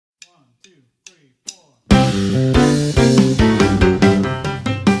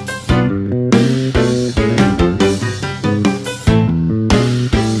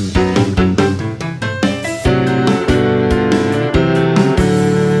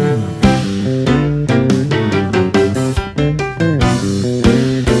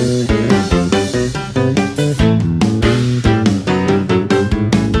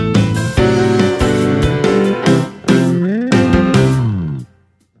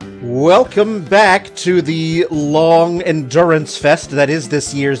Welcome back to the long endurance fest that is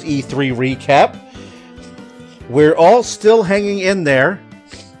this year's E3 recap. We're all still hanging in there.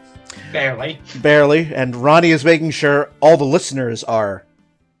 Barely, and Ronnie is making sure all the listeners are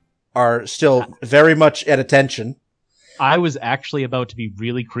still very much at attention. I was actually about to be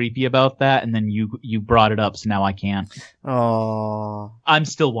really creepy about that, and then you brought it up, so now I can't. Aww. I'm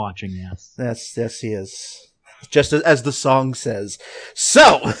still watching, yes. Yes, he is. Just as the song says.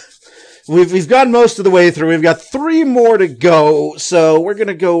 So, we've gone most of the way through. We've got 3 more to go, so we're going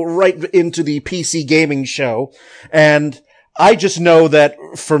to go right into the PC gaming show. And I just know that,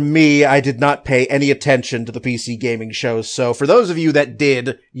 for me, I did not pay any attention to the PC gaming show. So, for those of you that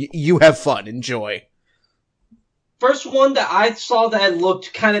did, you have fun. Enjoy. First one that I saw that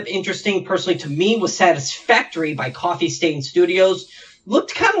looked kind of interesting, personally, to me, was Satisfactory by Coffee Stain Studios.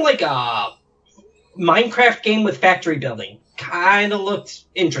 Looked kind of like a Minecraft game with factory building. Kind of looked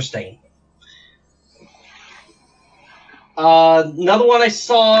interesting. Another one I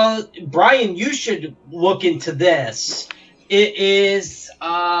saw, Brian, you should look into this. It is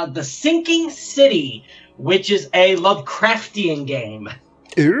The Sinking City, which is a Lovecraftian game.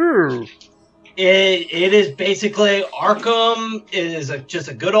 Ooh. It is basically Arkham. It is just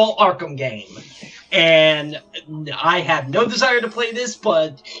a good old Arkham game. And I have no desire to play this,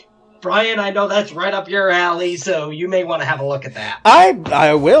 but Brian, I know that's right up your alley, so you may want to have a look at that.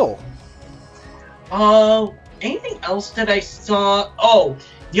 I will. Anything else that I saw? Oh,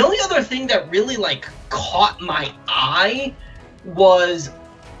 the only other thing that really, caught my eye was,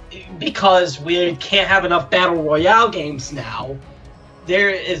 because we can't have enough Battle Royale games now, there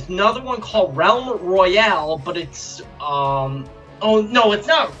is another one called Realm Royale, but it's, oh, no, it's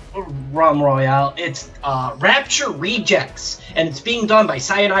not Realm Royale. It's Rapture Rejects, and it's being done by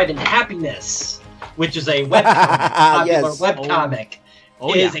Cyanide and Happiness, which is a popular webcomic.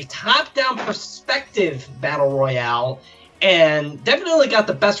 It is a top-down perspective battle royale, and definitely got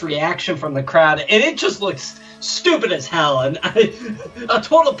the best reaction from the crowd, and it just looks stupid as hell, and a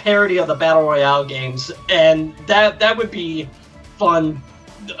total parody of the battle royale games, and that would be fun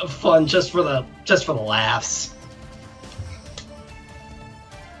just for the laughs.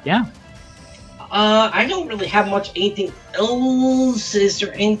 Yeah. I don't really have anything else. Is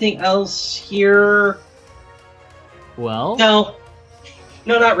there anything else here? Well, No,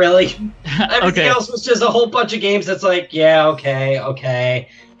 not really. Everything else was just a whole bunch of games that's like, yeah, okay.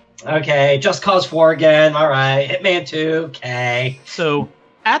 Just Cause 4 again, alright. Hitman 2, okay. So,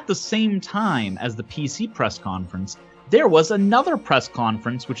 at the same time as the PC press conference, there was another press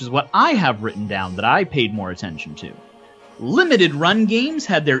conference, which is what I have written down that I paid more attention to. Limited Run Games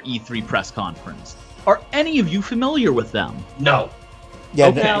had their E3 press conference. Are any of you familiar with them? No. Yeah,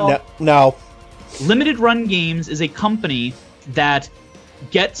 okay. No. Limited Run Games is a company that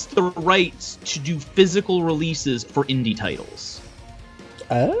gets the rights to do physical releases for indie titles.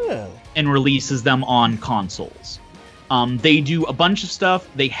 Oh. And releases them on consoles. They do a bunch of stuff.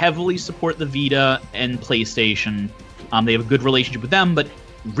 They heavily support the Vita and PlayStation. They have a good relationship with them, but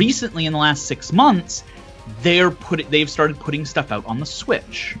recently, in the last 6 months, they've started putting stuff out on the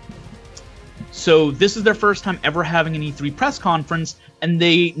Switch. So this is their first time ever having an E3 press conference, and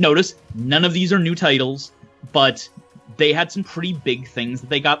they notice none of these are new titles, but they had some pretty big things that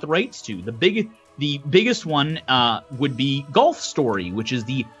they got the rights to. The biggest one would be Golf Story, which is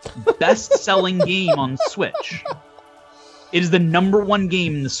the best-selling game on Switch. It is the -- 1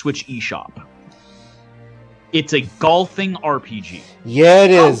 game in the Switch eShop. It's a golfing RPG. Yeah,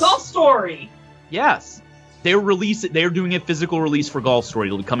 it is. Oh, Golf Story! Yes. They're doing a physical release for Golf Story.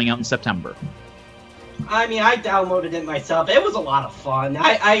 It'll be coming out in September. I mean, I downloaded it myself. It was a lot of fun.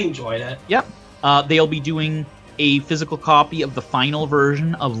 I enjoyed it. Yep. They'll be doing a physical copy of the final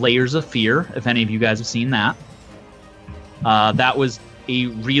version of Layers of Fear, if any of you guys have seen that. That was a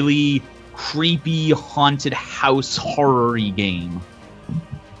really creepy, haunted house horror-y game.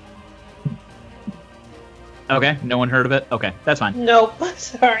 Okay, no one heard of it? Okay, that's fine. Nope,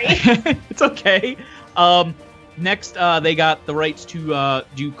 sorry. It's okay. Next, they got the rights to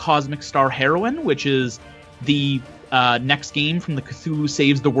do Cosmic Star Heroine, which is the next game from the Cthulhu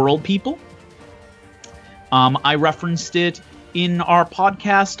Saves the World people. I referenced it in our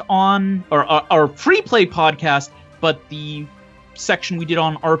podcast our free play podcast, but the section we did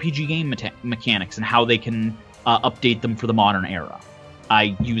on RPG game mechanics and how they can update them for the modern era.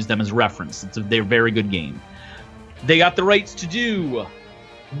 I used them as reference. They're a very good game. They got the rights to do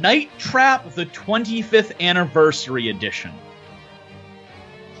Night Trap, the 25th Anniversary Edition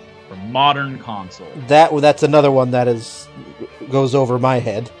for modern consoles. That's another one that goes over my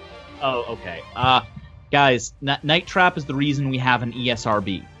head. Oh, okay. Guys, Night Trap is the reason we have an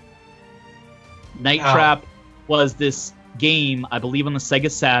ESRB. Night Trap was this game, I believe on the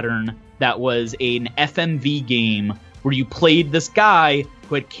Sega Saturn, that was an FMV game where you played this guy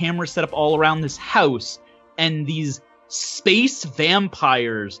who had cameras set up all around this house, and these space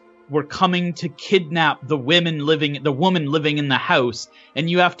vampires were coming to kidnap the woman living in the house, and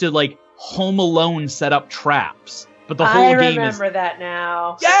you have to, like, Home Alone set up traps. But the whole game is... I remember that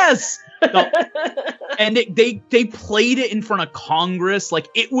now. Yes! And they played it in front of Congress. Like,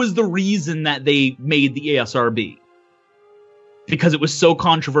 it was the reason that they made the ASRB. Because it was so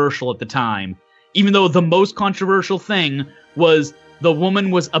controversial at the time. Even though the most controversial thing was the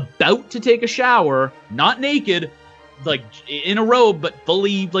woman was about to take a shower, not naked, like, in a robe, but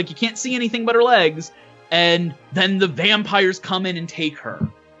fully, like, you can't see anything but her legs, and then the vampires come in and take her.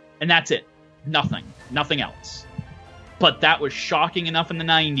 And that's it. Nothing else. But that was shocking enough in the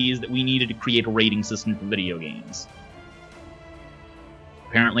 90s that we needed to create a rating system for video games.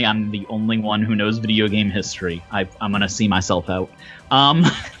 Apparently, I'm the only one who knows video game history. I'm gonna see myself out.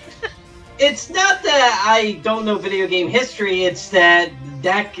 It's not that I don't know video game history, it's that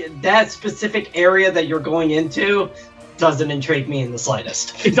specific area that you're going into doesn't intrigue me in the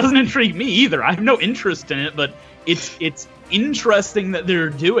slightest. It doesn't intrigue me either. I have no interest in it, but it's interesting that they're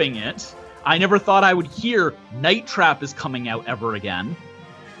doing it. I never thought I would hear Night Trap is coming out ever again.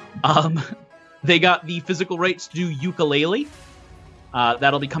 They got the physical rights to do Yooka-Laylee.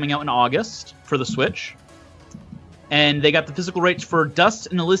 That'll be coming out in August for the Switch. And they got the physical rights for Dust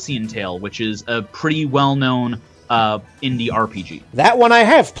and Elysian Tale, which is a pretty well-known indie RPG. That one I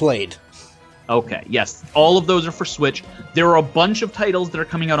have played. Okay, yes. All of those are for Switch. There are a bunch of titles that are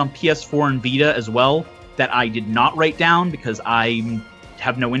coming out on PS4 and Vita as well that I did not write down because I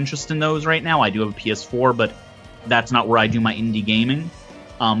have no interest in those right now. I do have a PS4, but that's not where I do my indie gaming.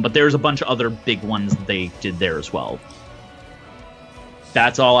 But there's a bunch of other big ones that they did there as well.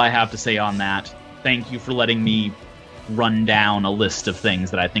 That's all I have to say on that. Thank you for letting me run down a list of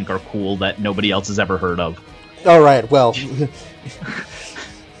things that I think are cool that nobody else has ever heard of. All right, well,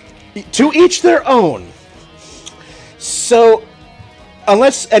 to each their own. So,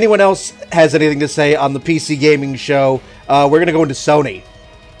 unless anyone else has anything to say on the PC Gaming Show, we're going to go into Sony.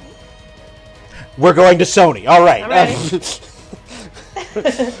 We're going to Sony. All right.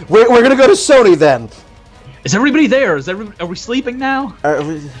 We're going to go to Sony then. Is everybody there? Are we sleeping now?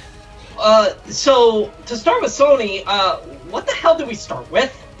 So, to start with Sony, what the hell did we start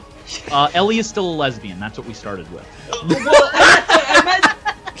with? Ellie is still a lesbian. That's what we started with. Well,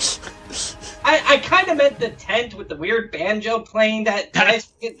 I kind of meant the tent with the weird banjo playing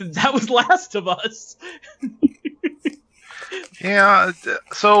that was Last of Us. Yeah,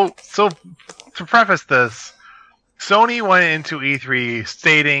 so to preface this, Sony went into E3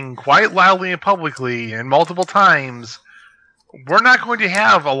 stating quite loudly and publicly and multiple times, we're not going to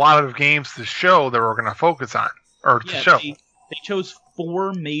have a lot of games to show that we're going to focus on, or to show. They chose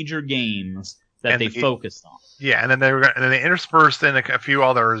 4 major games that they focused on. Yeah, and then they interspersed in a few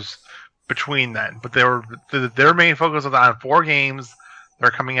others between then. But their main focus was on 4 games that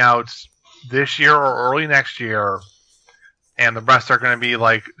are coming out this year or early next year, and the rest are going to be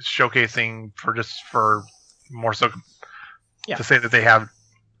like showcasing for more so to say that they have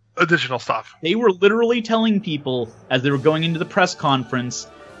additional stuff. They were literally telling people as they were going into the press conference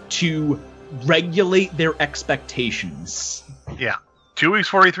to regulate their expectations. Yeah. 2 weeks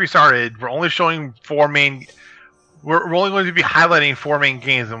before E3 started, we're only showing 4 main... We're only going to be highlighting 4 main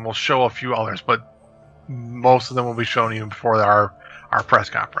games, and we'll show a few others, but most of them will be shown even before our press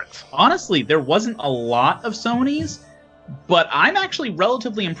conference. Honestly, there wasn't a lot of Sony's, but I'm actually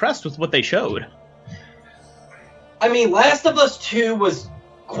relatively impressed with what they showed. I mean, Last of Us 2 was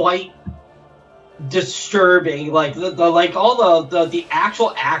quite disturbing. Like all the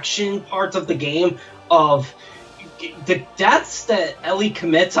actual action parts of the game, of the deaths that Ellie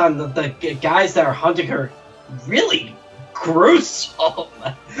commits on the guys that are hunting her, really gruesome.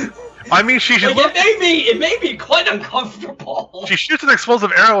 I mean, it made me quite uncomfortable. She shoots an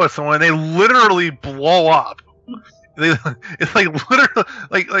explosive arrow at someone, and they literally blow up. It's like literally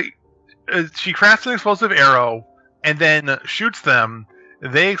like she crafts an explosive arrow and then shoots them.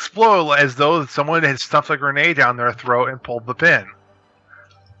 They explode as though someone had stuffed a grenade down their throat and pulled the pin.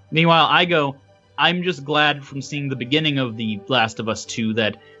 Meanwhile, I'm just glad from seeing the beginning of The Last of Us 2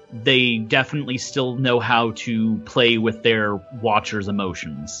 that they definitely still know how to play with their watchers'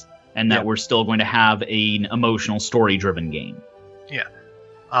 emotions, and that we're still going to have an emotional, story-driven game. Yeah.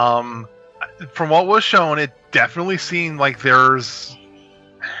 From what was shown, it definitely seemed like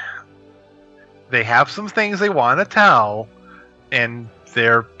they have some things they want to tell, and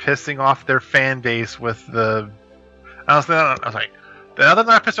they're pissing off their fan base with the... Now they're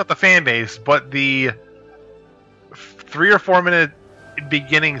not pissed off the fan base, but the 3 or 4 minute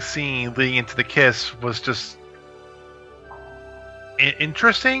beginning scene leading into the kiss was just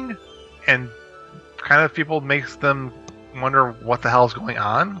interesting, and kind of people makes them wonder what the hell is going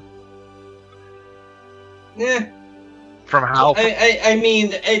on. Yeah. From how I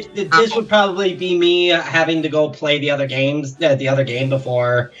mean, this would probably be me having to go play the other game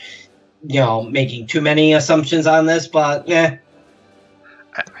before, making too many assumptions on this. But yeah,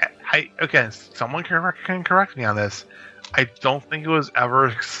 again, someone can correct me on this. I don't think it was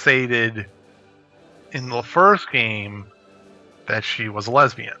ever stated in the first game that she was a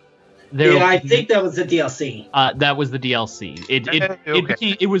lesbian. I think that was the DLC. That was the DLC.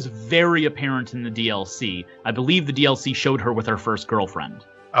 It was very apparent in the DLC. I believe the DLC showed her with her first girlfriend.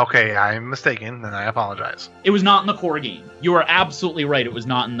 Okay, I'm mistaken, and I apologize. It was not in the core game. You are absolutely right. It was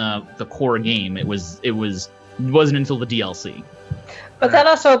not in the core game. It wasn't until the DLC. But that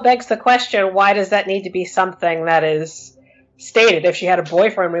also begs the question: why does that need to be something that is stated? If she had a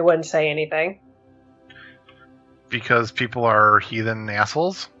boyfriend, we wouldn't say anything. Because people are heathen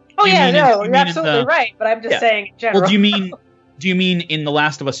assholes. Oh yeah, no, you're absolutely right. But I'm just saying in general. Well, do you mean in The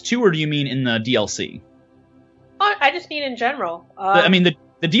Last of Us 2, or do you mean in the DLC? I just mean in general. I mean the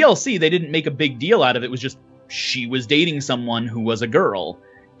DLC, they didn't make a big deal out of it. It was just she was dating someone who was a girl.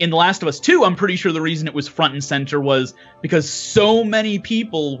 In The Last of Us 2, I'm pretty sure the reason it was front and center was because so many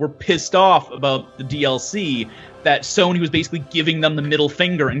people were pissed off about the DLC that Sony was basically giving them the middle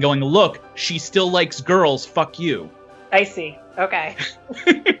finger and going, look, she still likes girls, fuck you. I see. Okay.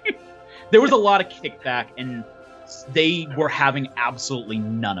 There was a lot of kickback, and they were having absolutely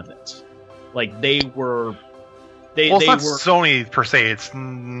none of it. Like, it's not Sony per se, it's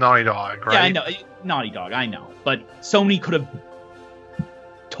Naughty Dog, right? Yeah, I know. Naughty Dog, I know. But Sony could have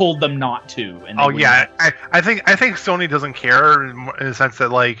told them not to. And I think Sony doesn't care in the sense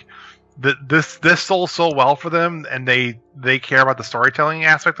that, like, this sold so well for them, and they care about the storytelling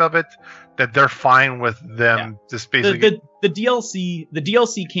aspect of it, that they're fine with them just basically. The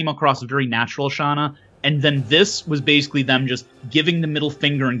DLC came across very natural, Shanna, and then this was basically them just giving the middle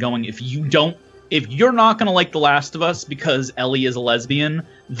finger and going, if you're not gonna like The Last of Us because Ellie is a lesbian,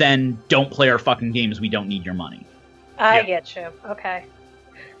 then don't play our fucking games. We don't need your money. I get you. Okay.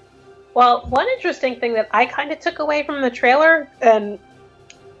 Well, one interesting thing that I kind of took away from the trailer, and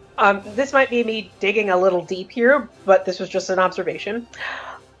this might be me digging a little deep here, but this was just an observation.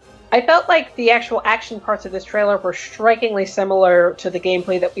 I felt like the actual action parts of this trailer were strikingly similar to the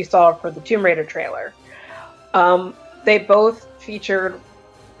gameplay that we saw for the Tomb Raider trailer. They both featured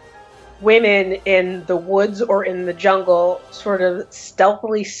women in the woods or in the jungle, sort of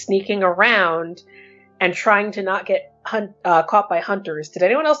stealthily sneaking around and trying to not get caught by hunters. Did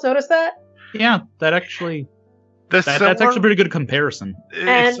anyone else notice that? Yeah, that's actually a pretty good comparison.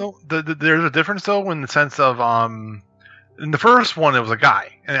 And there's a difference though in the sense of in the first one it was a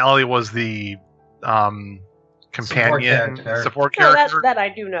guy and Ellie was the companion support character. That I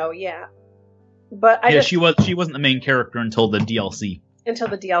do know, yeah. But she wasn't the main character until the DLC.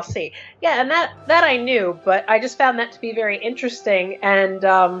 Yeah, and that I knew, but I just found that to be very interesting, and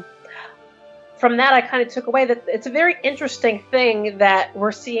from that I kind of took away that it's a very interesting thing that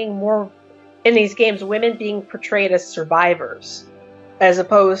we're seeing more in these games, women being portrayed as survivors, as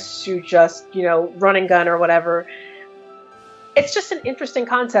opposed to just, run and gun or whatever. It's just an interesting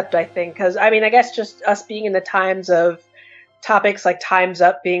concept, I think, because, I mean, I guess just us being in the times of topics like Time's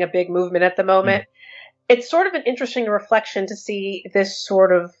Up being a big movement at the moment, it's sort of an interesting reflection to see this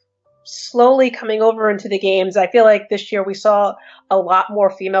sort of slowly coming over into the games. I feel like this year we saw a lot more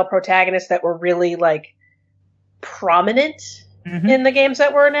female protagonists that were really, like, prominent in the games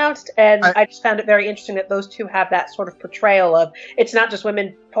that were announced, and I just found it very interesting that those two have that sort of portrayal of, it's not just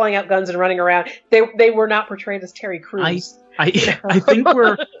women pulling out guns and running around. They were not portrayed as Terry Crews. I think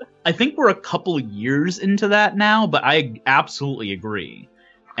we're a couple of years into that now, but I absolutely agree.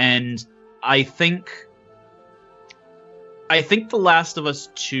 And I think The Last of Us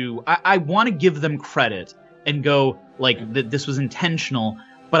 2, I want to give them credit and go, like, this was intentional,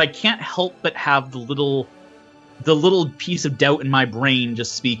 but I can't help but have the little piece of doubt in my brain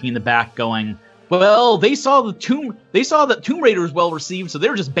just speaking in the back going, well, they saw that Tomb Raider was well received, so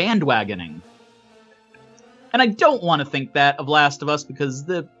they're just bandwagoning. And I don't want to think that of Last of Us, because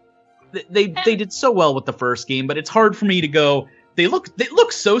they did so well with the first game, but it's hard for me to go, they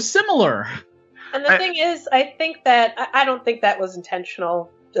look so similar. And the thing is, I don't think that was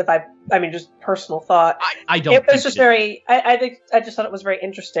intentional. I mean, just personal thought. I don't. It was just very. I just thought it was very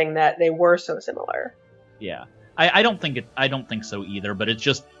interesting that they were so similar. Yeah. I don't think so either, but it's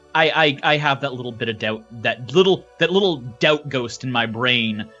just I have that little bit of doubt, that little doubt ghost in my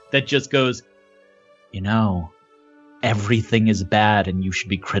brain that just goes, everything is bad and you should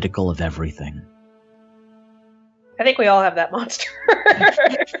be critical of everything. I think we all have that monster.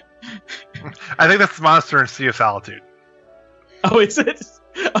 I think that's the monster in Sea of Solitude. Oh, is it?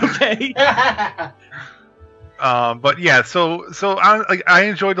 Okay. But yeah, so I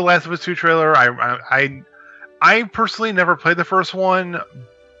enjoyed the Last of Us 2 trailer. I personally never played the first one,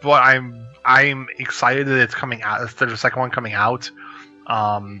 but I'm excited that it's coming out. There's a second one coming out.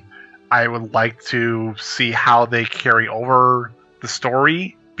 I would like to see how they carry over the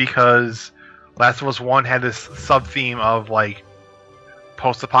story, because Last of Us 1 had this sub theme of like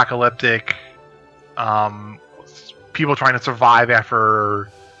post-apocalyptic people trying to survive after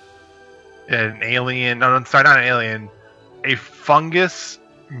an alien. No, sorry, not an alien. A fungus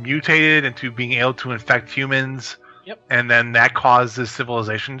mutated into being able to infect humans. Yep. And then that causes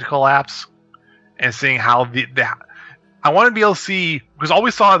civilization to collapse. And seeing how I want to be able to see, because all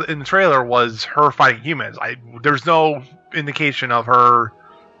we saw in the trailer was her fighting humans. There's no indication of her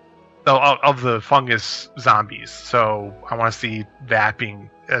of the fungus zombies. So I want to see that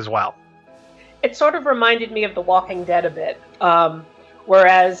being as well. It sort of reminded me of The Walking Dead a bit.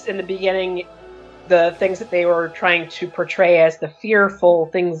 Whereas in the beginning, the things that they were trying to portray as the fearful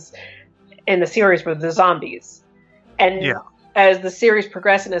things in the series were the zombies. And as the series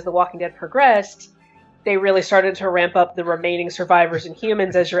progressed and as The Walking Dead progressed, they really started to ramp up the remaining survivors and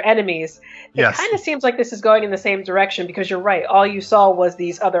humans as your enemies. It kind of seems like this is going in the same direction, because you're right. All you saw was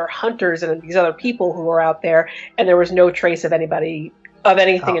these other hunters and these other people who were out there, and there was no trace of anything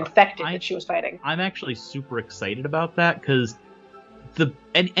infected that she was fighting. I'm actually super excited about that, because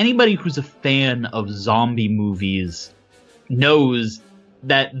anybody who's a fan of zombie movies knows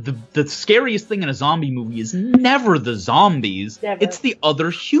that the scariest thing in a zombie movie is never the zombies. Never. It's the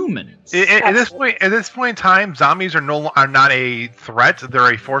other humans. At this point in time, zombies are not a threat.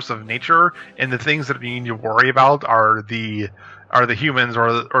 They're a force of nature, and the things that you need to worry about are the humans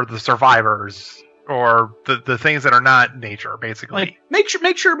or the survivors, or the things that are not nature, basically. Like,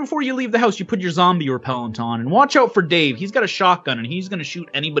 make sure before you leave the house you put your zombie repellent on, and watch out for Dave. He's got a shotgun and he's going to shoot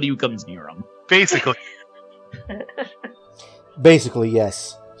anybody who comes near him. Basically. Basically,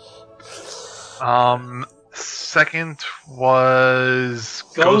 yes. Second was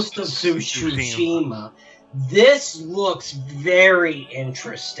Ghost of Tsushima. This looks very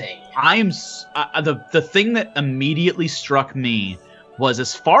interesting. The thing that immediately struck me was,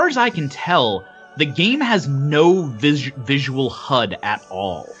 as far as I can tell, the game has no visual HUD at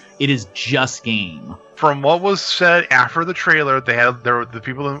all. It is just game. From what was said after the trailer, the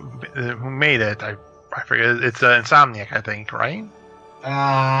people who made it. I forget. It's Insomniac, I think, right?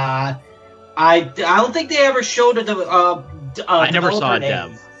 I don't think they ever showed it. I never saw a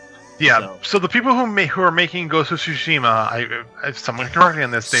dev. Yeah. So the people who are making Ghost of Tsushima, if someone can correct me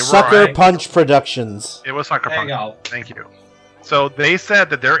on this, they Sucker Punch Productions. It was Sucker Punch. There you go. Thank you. So they said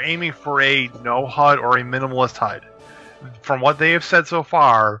that they're aiming for a no HUD or a minimalist HUD. From what they have said so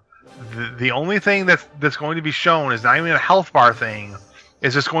far, the only thing that's going to be shown is not even a health bar thing.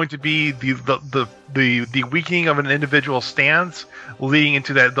 It's just going to be the weakening of an individual stance, leading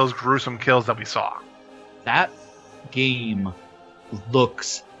into those gruesome kills that we saw. That game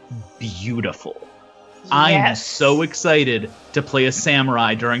looks beautiful. Yes. I'm so excited to play a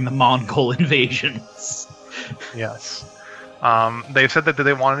samurai during the Mongol invasions. Yes. They've said that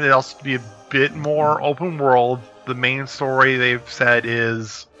they wanted it also to be a bit more open world. The main story they've said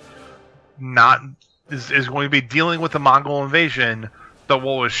is going to be dealing with the Mongol invasion, but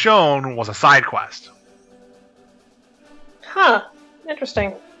what was shown was a side quest. Huh.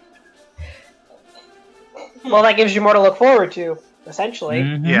 Interesting. Well, that gives you more to look forward to, essentially.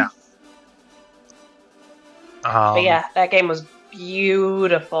 Mm-hmm. Yeah. But yeah, that game was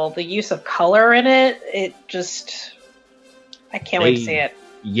beautiful. The use of color in it, I can't wait to see it.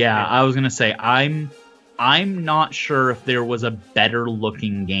 Yeah, I was gonna say I'm not sure if there was a better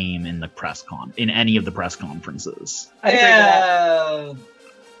looking game in any of the press conferences. All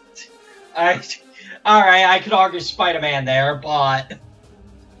right, I could argue Spider-Man there, but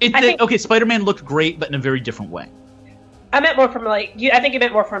Spider-Man looked great, but in a very different way. I meant more from I think you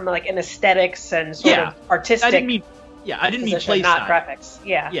meant more from an aesthetics and sort of artistic. I didn't mean play not style. graphics.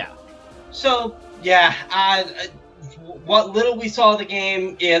 Yeah. Yeah. So yeah, what little we saw of the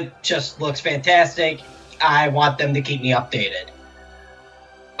game, it just looks fantastic. I want them to keep me updated.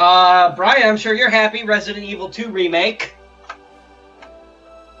 Brian, I'm sure you're happy. Resident Evil 2 remake.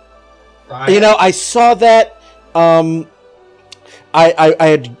 Brian? I saw that. I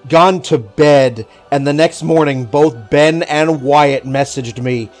had gone to bed, and the next morning, both Ben and Wyatt messaged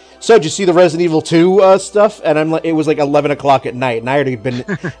me so did you see the Resident Evil 2 stuff? And I'm like, it was like 11 o'clock at night, and I already been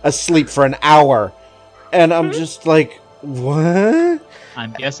asleep for an hour. And I'm just like, what?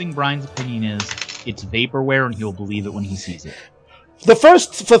 I'm guessing Brian's opinion is it's vaporware, and he'll believe it when he sees it. The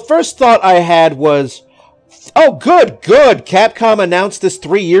first thought I had was, oh, good. Capcom announced this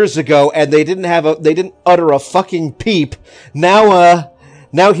 3 years ago, and they didn't utter a fucking peep. Now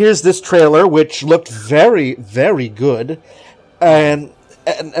here's this trailer, which looked very, very good, and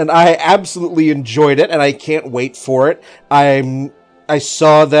I absolutely enjoyed it, and I can't wait for it. I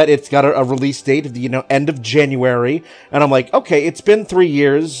saw that it's got a release date of the end of January, and I'm like, okay, it's been 3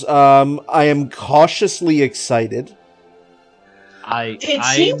 years. I am cautiously excited. It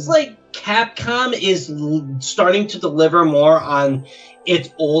seems like Capcom is starting to deliver more on its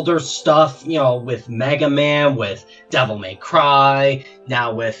older stuff, with Mega Man, with Devil May Cry,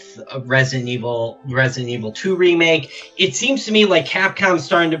 now with Resident Evil 2 remake. It seems to me like Capcom's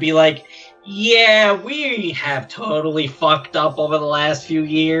starting to be like, yeah, we have totally fucked up over the last few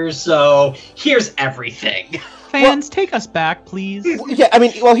years, so here's everything. Fans, take us back, please. Yeah, I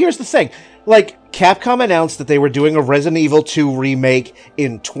mean, well, here's the thing. Like, Capcom announced that they were doing a Resident Evil 2 remake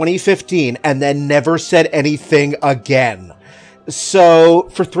in 2015 and then never said anything again. So,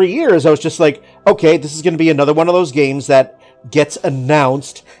 for 3 years, I was just like, okay, this is going to be another one of those games that gets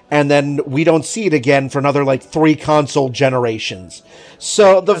announced and then we don't see it again for another, 3 console generations.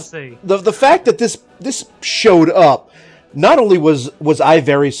 So, the fact that this showed up, not only was I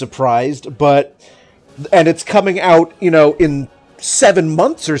very surprised, and it's coming out, in 7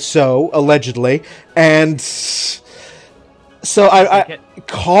 months or so, allegedly, and so I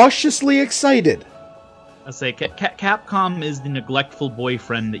cautiously excited. I'll say Capcom is the neglectful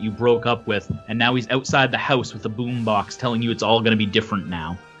boyfriend that you broke up with, and now he's outside the house with a boombox telling you it's all going to be different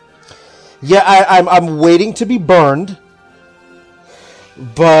now. Yeah, I'm waiting to be burned,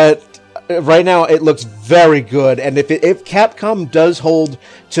 but right now it looks very good, and if Capcom does hold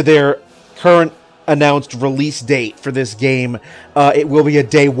to their current announced release date for this game, it will be a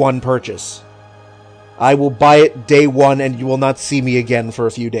day one purchase. I will buy it day one, and you will not see me again for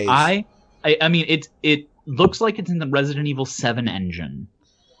a few days. I mean, it looks like it's in the Resident Evil 7 engine.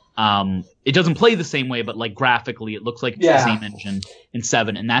 It doesn't play the same way, but graphically, it looks like it's the same engine in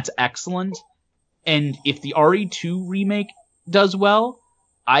 7, and that's excellent. And if the RE2 remake does well,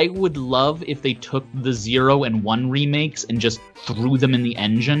 I would love if they took the 0 and 1 remakes and just threw them in the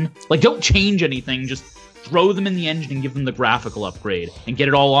engine. Don't change anything, just throw them in the engine and give them the graphical upgrade and get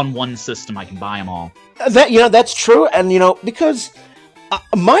it all on one system. I can buy them all. That's true, and because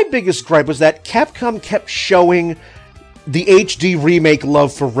my biggest gripe was that Capcom kept showing the HD remake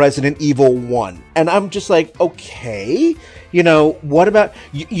love for Resident Evil 1, and I'm just like, okay, what about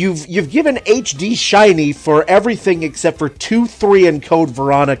you've given HD shiny for everything except for 2, 3, and Code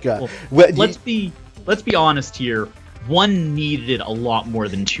Veronica. Well, let's be honest here. 1 needed it a lot more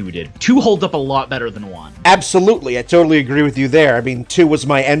than 2 did. 2 holds up a lot better than 1. Absolutely, I totally agree with you there. I mean, 2 was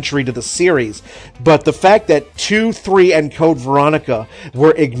my entry to the series, but the fact that 2, 3, and Code Veronica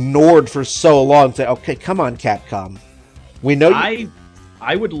were ignored for so long, say, okay, come on, Capcom. We know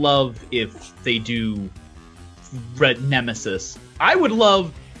I would love if they do Red Nemesis. I would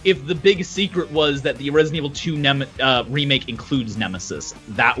love if the big secret was that the Resident Evil 2 remake includes Nemesis.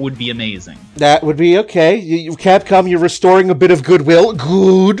 That would be amazing. That would be okay. Capcom, you're restoring a bit of goodwill.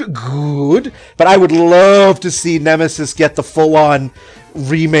 Good. But I would love to see Nemesis get the full-on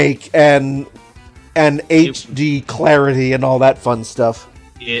remake and HD clarity and all that fun stuff.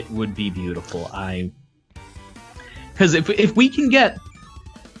 It would be beautiful. Because if we can get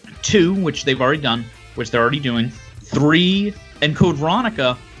 2, which they've already done, which they're already doing, 3, and Code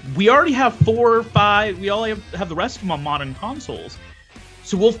Veronica, we already have 4, 5, we all have the rest of them on modern consoles.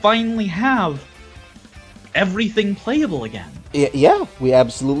 So we'll finally have everything playable again. Yeah, we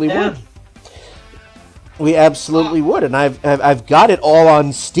absolutely would. We absolutely would, and I've got it all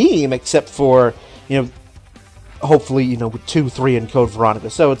on Steam except for, hopefully, with 2, 3, and Code Veronica.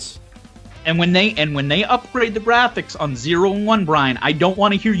 So it's... And when they upgrade the graphics on 0 and 1, Brian, I don't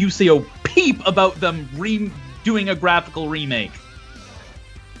want to hear you say a peep about them doing a graphical remake.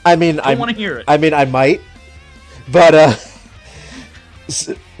 I mean, I want to hear it. I mean, I might, but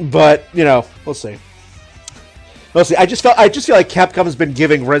we'll see. We'll see. I just feel like Capcom has been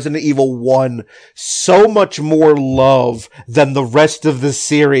giving Resident Evil 1 so much more love than the rest of the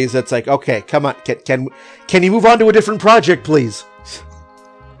series. It's like, okay, come on, can you move on to a different project, please?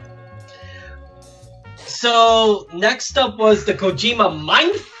 So next up was the Kojima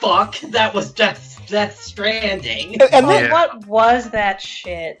mindfuck that was just Death Stranding. And Oh, then, what was that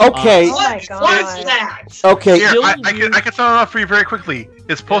shit? okay, Oh my What God. was that? okay. Here, Still I can sum it up for you very quickly.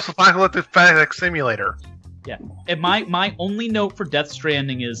 It's post-apocalyptic FedEx simulator. Yeah. And my only note for Death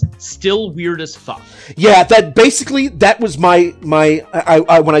Stranding is still weird as fuck. Yeah, that was my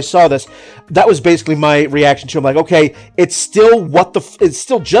when I saw this, that was basically my reaction to it. I'm like, okay, it's still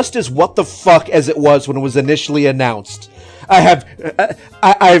just as what the fuck as it was when it was initially announced.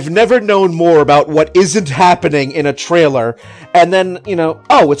 I've never known more about what isn't happening in a trailer, and then,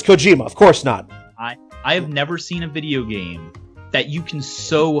 oh, it's Kojima. Of course not. I have never seen a video game that you can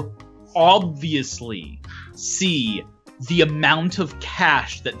so obviously see the amount of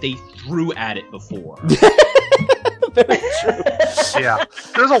cash that they threw at it before. Very true. Yeah,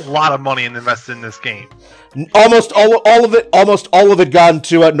 there's a lot of money invested in this game. Almost all of it gone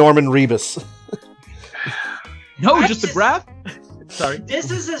to Norman Reedus. No, I just the just- graph. Sorry. This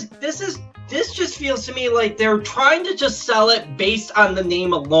just feels to me like they're trying to just sell it based on the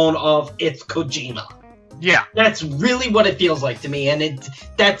name alone of it's Kojima. Yeah, That's really what it feels like to me, and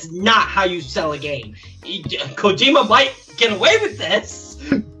that's not how you sell a game. Kojima might get away with this,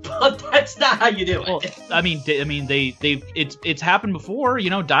 but that's not how you do it. Well, it's happened before.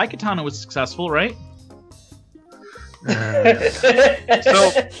 Daikatana was successful, right?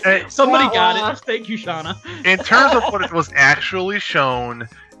 so Somebody Wah, got wah. it. Thank you, Shanna. in terms of what it was actually shown,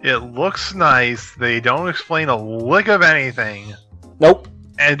 it looks nice. They don't explain a lick of anything. Nope.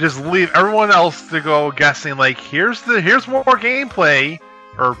 And just leave everyone else to go guessing, like, here's more gameplay,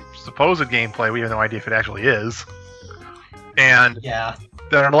 or supposed gameplay, we have no idea if it actually is. And Yeah.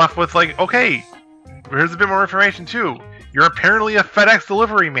 they're left with, like, okay, here's a bit more information, too. You're apparently a FedEx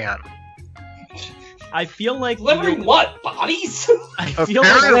delivery man. I feel like Delivering what? Bodies? I feel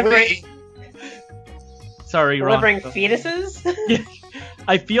like Apparently, sorry, Delivering Ron. fetuses?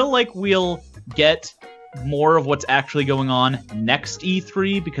 I feel like we'll get more of what's actually going on next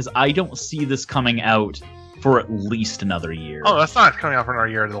E3 because I don't see this coming out for at least another year. oh, that's not coming out for another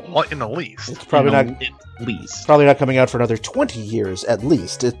year in the least. It's probably not At least. probably not coming out for another 20 years at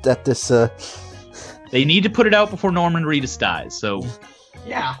least. They need to put it out before Norman Reedus dies, so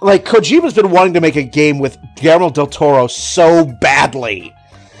Yeah. Like, Kojima's been wanting to make a game with Guillermo del Toro so badly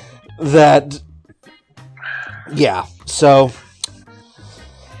that, yeah. So,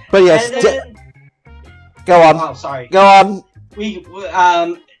 but yes, And then, go on, oh, sorry. go on.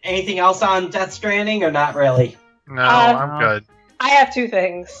 Anything else on Death Stranding or not really? No, I'm good. I have two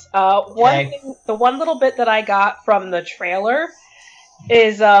things. Okay. The one little bit that I got from the trailer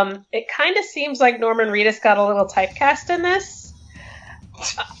is it kind of seems like Norman Reedus got a little typecast in this.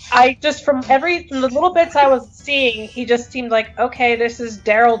 I just from the little bits I was seeing, he just seemed like, okay, this is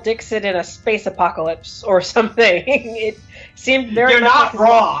Daryl Dixon in a space apocalypse or something. It seemed very You're much not like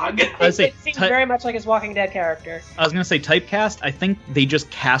wrong. it seemed very much like his Walking Dead character. I was gonna say typecast. I think they just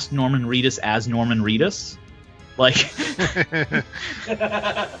cast Norman Reedus as Norman Reedus. Like,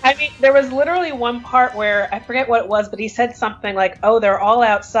 I mean, there was literally one part where I forget what it was, but he said something like, "Oh, they're all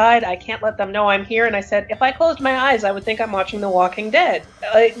outside. I can't let them know I'm here." And I said, "If I closed my eyes, I would think I'm watching The Walking Dead."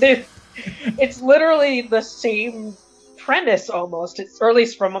 It's literally the same premise almost. Or at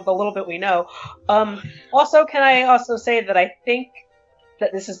least from the little bit we know. Also, can I also say that I think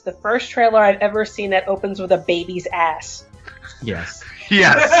that this is the first trailer I've ever seen that opens with a baby's ass. yes.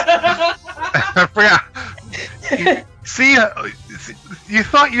 Yes. I forgot. See, you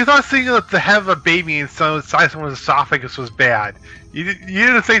thought seeing the head of a baby inside someone's esophagus was bad. You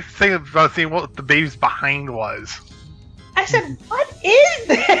didn't say thing about seeing what the baby's behind was. I said, "What is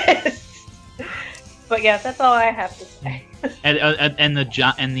this?" But yeah, that's all I have to say. And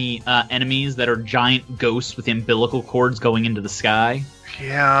the enemies that are giant ghosts with umbilical cords going into the sky.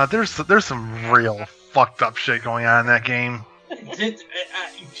 Yeah, there's some real fucked up shit going on in that game.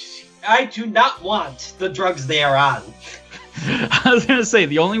 I do not want the drugs they are on. I was gonna say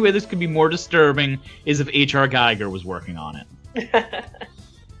the only way this could be more disturbing is if H.R. Geiger was working on it.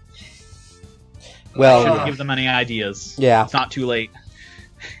 Well, Shouldn't give them any ideas. yeah. It's not too late.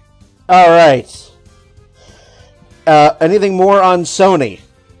 All right. Anything more on Sony?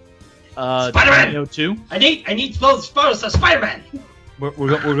 Spider-Man! Neo 2? I need those photos of Spider-Man.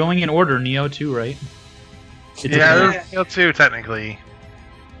 We're going in order. Neo 2, right? It's a Yeah, thing. there's Neo 2 technically.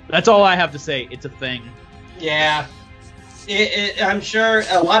 That's all I have to say. It's a thing. Yeah, I'm sure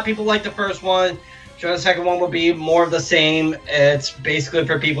a lot of people like the first one. I'm sure the second one will be more of the same. It's basically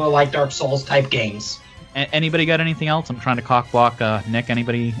for people who like Dark Souls type games. Anybody got anything else? I'm trying to cockblock Nick.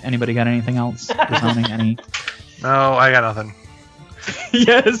 Anybody got anything else? Disowning any? No, I got nothing.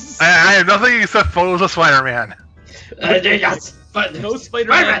 Yes. I have nothing except photos of Spider-Man. Yes, but No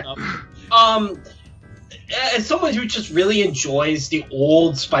Spider-Man. Spider-Man! as someone who just really enjoys the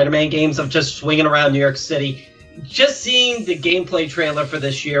old Spider-Man games of just swinging around New York City, just seeing the gameplay trailer for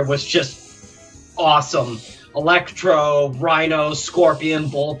this year was just awesome. Electro, Rhino, Scorpion,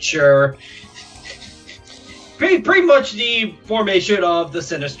 Vulture. Pretty much the formation of the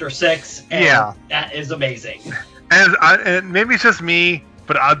Sinister Six. And that is amazing. And maybe it's just me,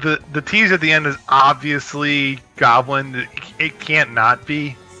 but the tease at the end is obviously Goblin. It can't not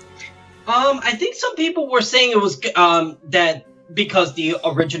be. I think some people were saying it was that because the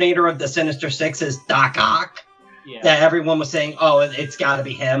originator of the Sinister Six is Doc Ock, that everyone was saying, "Oh, it's got to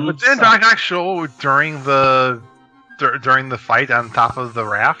be him." But didn't Doc Ock show during the fight on top of the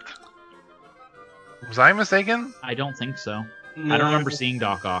raft? Was I mistaken? I don't think so. No. I don't remember seeing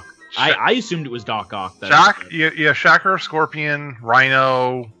Doc Ock. I assumed it was Doc Ock. Shocker, Scorpion,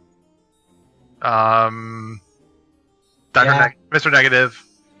 Rhino, Mr. Negative.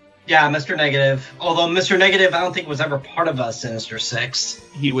 Yeah, Mr. Negative. Although Mr. Negative, I don't think was ever part of a Sinister Six.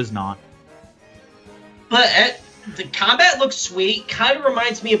 He was not. But the combat looks sweet. Kind of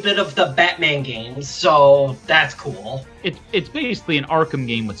reminds me a bit of the Batman games, so that's cool. It's basically an Arkham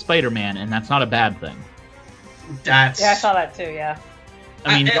game with Spider-Man, and that's not a bad thing. Yeah, I saw that too. Yeah.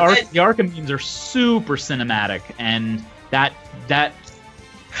 I mean, the Arkham games are super cinematic, and that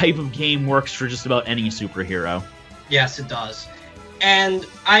type of game works for just about any superhero. Yes, it does. And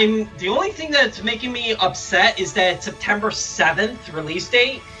the only thing that's making me upset is that it's September 7th release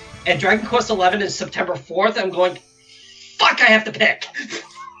date, and Dragon Quest XI is September 4th. I'm going, fuck, I have to pick.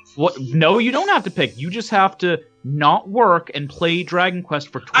 What? No, you don't have to pick. You just have to not work and play Dragon Quest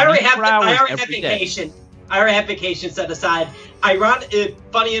for 24 hours every day. I already have vacation set aside.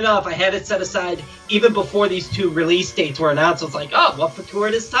 Funny enough, I had it set aside even before these two release dates were announced. I was like, oh, what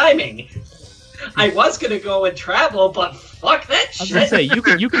fortuitous timing. I was going to go and travel, but fuck that shit. I was going to say,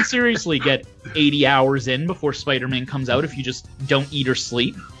 you can seriously get 80 hours in before Spider-Man comes out if you just don't eat or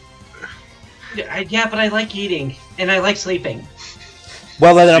sleep. Yeah, but I like eating, and I like sleeping.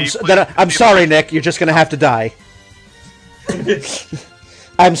 Well, then I'm sorry, Nick. You're just going to have to die.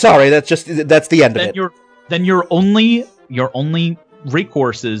 I'm sorry. That's the end of it. Then your only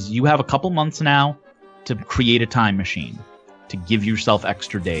recourse is you have a couple months now to create a time machine to give yourself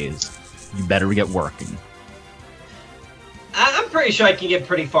extra days. You better get working. I'm pretty sure I can get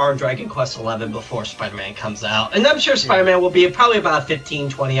pretty far in Dragon Quest XI before Spider-Man comes out. And I'm sure Spider-Man will be probably about a 15,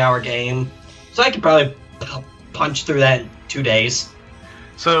 20-hour game. So I could probably punch through that in 2 days.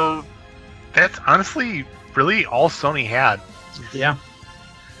 So that's honestly really all Sony had. Yeah.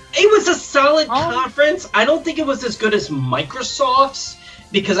 It was a solid conference. I don't think it was as good as Microsoft's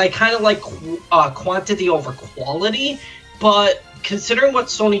because I kind of like quantity over quality. But considering what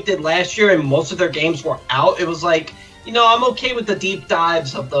Sony did last year and most of their games were out, it was like, I'm okay with the deep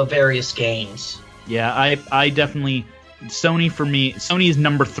dives of the various games. Yeah, I definitely... Sony is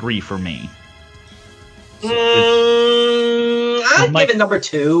number 3 for me. I'd give it number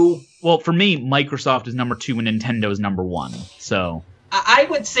 2. Well, for me, Microsoft is number 2 and Nintendo is number 1, so... I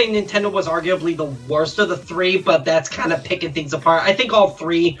would say Nintendo was arguably the worst of the 3, but that's kind of picking things apart. I think all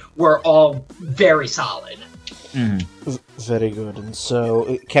 3 were all very solid. Mm-hmm. Very good. And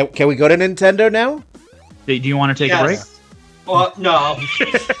so, can we go to Nintendo now? Do you want to take a break? No.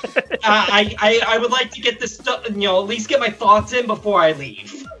 I would like to get this stuff, at least get my thoughts in before I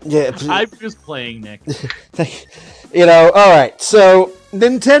leave. Yeah, I'm just playing, Nick. All right. So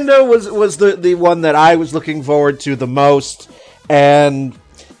Nintendo was the one that I was looking forward to the most, and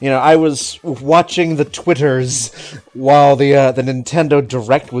I was watching the Twitters while the Nintendo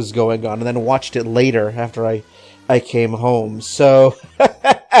Direct was going on, and then watched it later after I came home. So.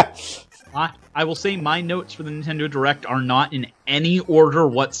 I will say my notes for the Nintendo Direct are not in any order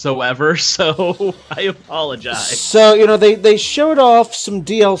whatsoever, so I apologize. So, they showed off some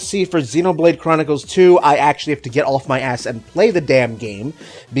DLC for Xenoblade Chronicles 2. I actually have to get off my ass and play the damn game,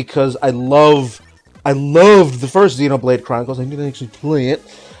 because I loved the first Xenoblade Chronicles. I need to actually play it.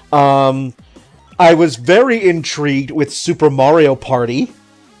 I was very intrigued with Super Mario Party.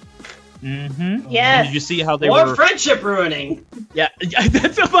 Mm-hmm. Yes. Did you see how they were friendship ruining? Yeah,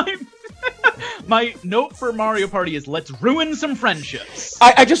 that's my note for Mario Party is let's ruin some friendships.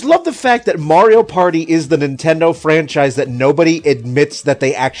 I just love the fact that Mario Party is the Nintendo franchise that nobody admits that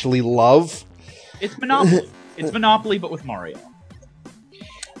they actually love. It's Monopoly. It's Monopoly, but with Mario.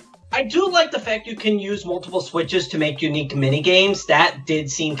 I do like the fact you can use multiple switches to make unique minigames. That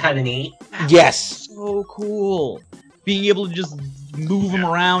did seem kind of neat. Yes. So cool. Being able to just move them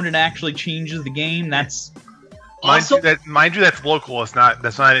around and actually changes the game, that's... Mind you, that's local.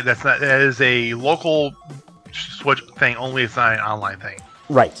 That is a local Switch thing only. It's not an online thing.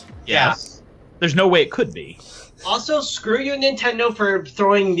 Right. Yes. There's no way it could be. Also, screw you, Nintendo, for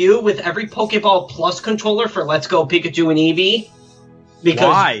throwing Mew with every Pokeball Plus controller for Let's Go Pikachu and Eevee.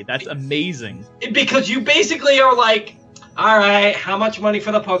 Why? That's amazing. Because you basically are like, all right, how much money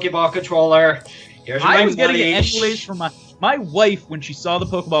for the Pokeball controller? Here's my I was getting money. it anyways from my wife when she saw the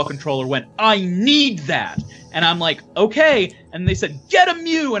Pokeball controller went, I need that. And I'm like, okay. And they said, get a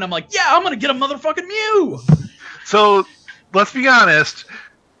Mew. And I'm like, yeah, I'm going to get a motherfucking Mew. So, let's be honest.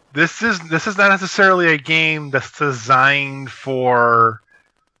 This is not necessarily a game that's designed for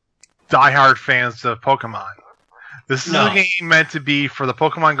diehard fans of Pokemon. This is a game meant to be for the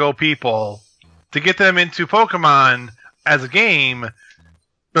Pokemon Go people to get them into Pokemon as a game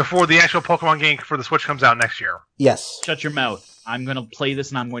before the actual Pokemon game for the Switch comes out next year. Yes. Shut your mouth. I'm going to play this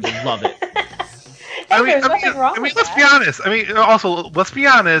and I'm going to love it. There's nothing wrong with let's that. be honest. Also, let's be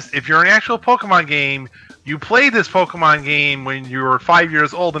honest. If you're an actual Pokemon game, you played this Pokemon game when you were 5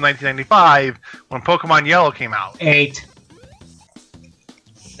 years old in 1995 when Pokemon Yellow came out. 8.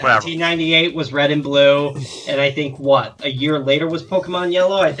 Whatever. 1998 was Red and Blue, and I think a year later was Pokemon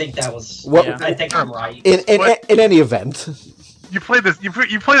Yellow. I think that was. I think I'm right. In any event, you played this. You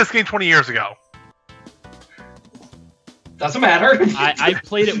played this game 20 years ago. Doesn't matter. I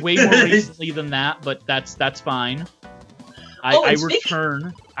played it way more recently than that, but that's fine. I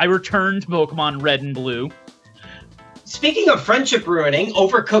returned to Pokemon Red and Blue. Speaking of friendship ruining,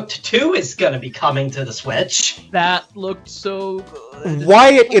 Overcooked 2 is going to be coming to the Switch. That looked so good.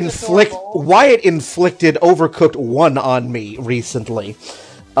 Wyatt inflicted Overcooked 1 on me recently.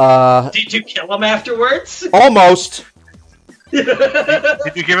 Did you kill him afterwards? Almost. Did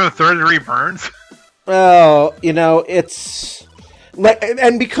you give him third-degree burns? Oh, it's like,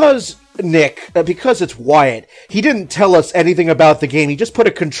 and because it's Wyatt, he didn't tell us anything about the game. He just put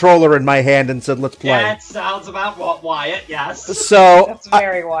a controller in my hand and said, "Let's play." That sounds about Wyatt, yes. So That's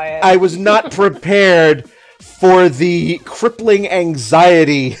very Wyatt. I was not prepared for the crippling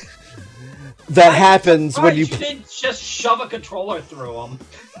anxiety that happens when you. didn't just shove a controller through him.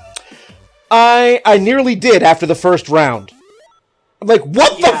 I nearly did after the first round. I'm like,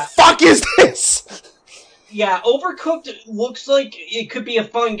 what the fuck is this? Yeah, Overcooked looks like it could be a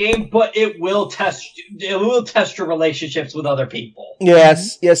fun game, but it will test your relationships with other people.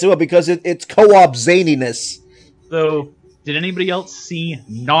 Yes, it will, because it's co-op zaniness. So, did anybody else see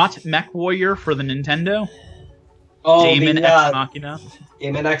not MechWarrior for the Nintendo? Oh, Daemon Ex Machina?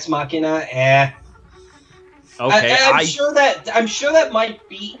 Daemon Ex Machina, Okay, I'm sure that might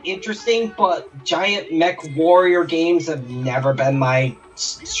be interesting, but giant mech warrior games have never been my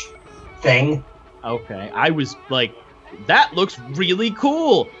thing. Okay, I was like, that looks really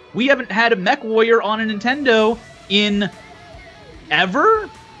cool. We haven't had a MechWarrior on a Nintendo in ever.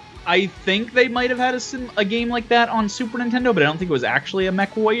 I think they might have had a game like that on Super Nintendo, but I don't think it was actually a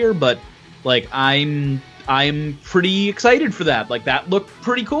MechWarrior. But like, I'm pretty excited for that. Like, that looked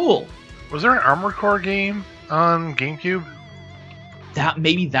pretty cool. Was there an Armored Core game on GameCube?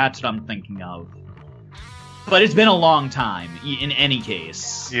 Maybe that's what I'm thinking of. But it's been a long time, in any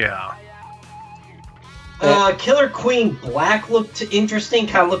case. Yeah. Killer Queen Black looked interesting.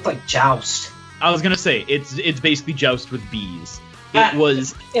 Kind of looked like Joust. I was gonna say it's basically Joust with bees.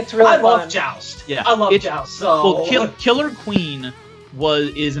 It's really I fun. love Joust. Yeah, I love Joust. So Killer Queen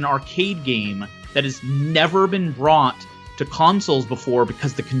is an arcade game that has never been brought to consoles before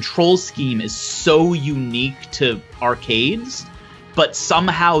because the control scheme is so unique to arcades, but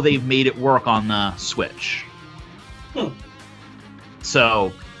somehow they've made it work on the Switch.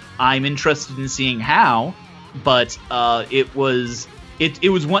 So I'm interested in seeing how, but it's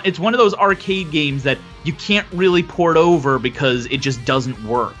one of those arcade games that you can't really port over because it just doesn't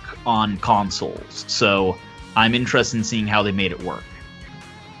work on consoles. So I'm interested in seeing how they made it work.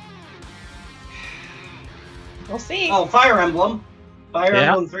 We'll see. Oh, Fire Emblem.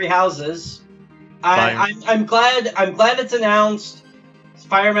 Emblem Three Houses. I'm glad it's announced.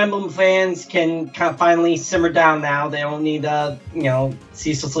 Fire Emblem fans can kind of finally simmer down now. They don't need to,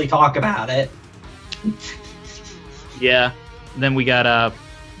 ceaselessly talk about it. Yeah. And then we got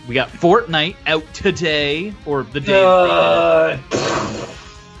Fortnite out today, or the day.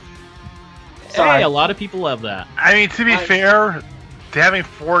 Hey, a lot of people love that. I mean, to be fair, having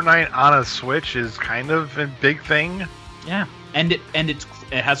Fortnite on a Switch is kind of a big thing. Yeah, and it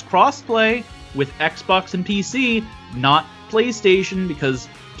has crossplay with Xbox and PC, not PlayStation, because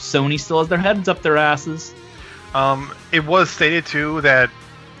Sony still has their heads up their asses. It was stated too that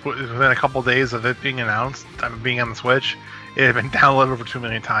within a couple days of it being announced, being on the Switch, it had been downloaded over 2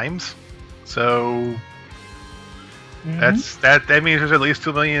 million times. So that means there's at least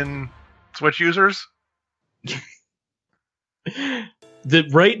 2 million Switch users.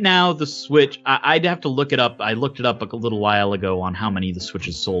 Right now, the Switch, I'd have to look it up. I looked it up a little while ago on how many the Switch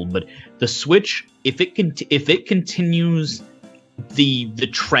has sold, but the Switch, if it continues the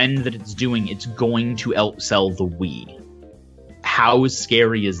trend that it's doing, it's going to outsell the Wii. How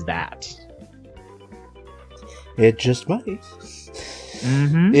scary is that? It just might.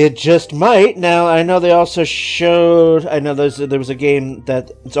 Mm-hmm. It just might. Now, I know they also showed... I know there was a game that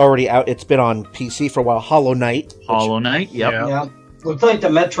it's already out. It's been on PC for a while. Hollow Knight. Hollow Knight, yep. Yeah. Looks like the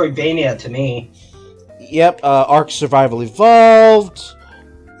Metroidvania to me. Yep. Ark Survival Evolved.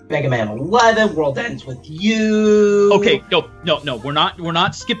 Mega Man 11, World Ends With You. Okay, no. We're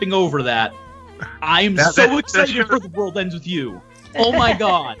not skipping over that. I'm so excited for The World Ends With You. Oh my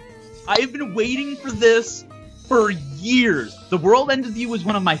god. I have been waiting for this for years. The World Ends With You was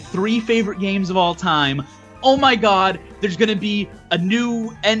one of my 3 favorite games of all time. Oh my god, there's gonna be a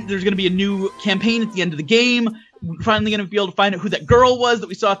new campaign at the end of the game. We're finally gonna be able to find out who that girl was that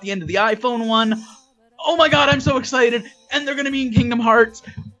we saw at the end of the iPhone one. Oh my god, I'm so excited! And they're gonna be in Kingdom Hearts.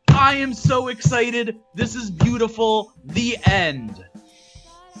 I am so excited. This is beautiful. The end.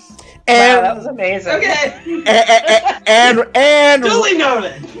 And, wow, that was amazing. Okay. and Duly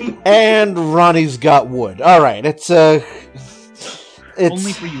noted. And Ronnie's got wood. All right, it's only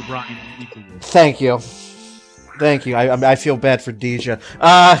for you, Brian. Only for you. Thank you. I feel bad for Deja.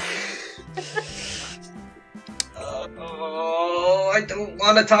 Oh, I don't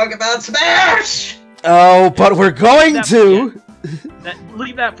want to talk about Smash. Oh, but we're going to.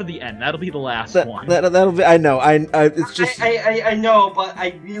 Leave that for the end. That'll be the last one. That'll be. I know. It's just. I know, but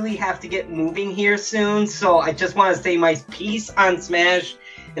I really have to get moving here soon, so I just want to say my piece on Smash,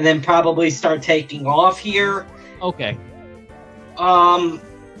 and then probably start taking off here. Okay. I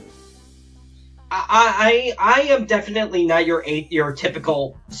am definitely not your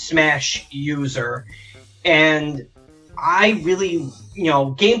typical Smash user, and I really,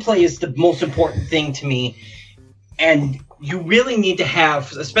 gameplay is the most important thing to me, and you really need to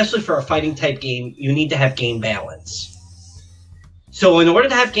have, especially for a fighting type game, you need to have game balance. So in order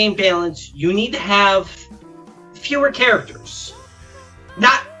to have game balance, you need to have fewer characters.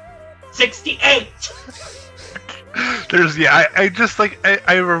 Not 68!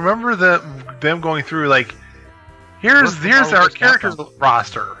 I remember them going through, like, here's our character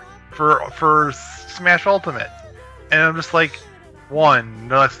roster for Smash Ultimate. And I'm just like,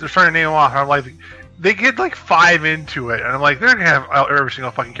 they're trying to name them off, and I'm like, they get like 5 into it, and I'm like, they're gonna have every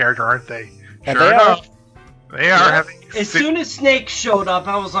single fucking character, aren't they? And sure enough, they are having. As soon as Snake showed up,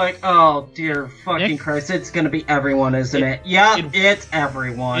 I was like, oh dear fucking Christ, it's gonna be everyone, isn't it? Yeah, it's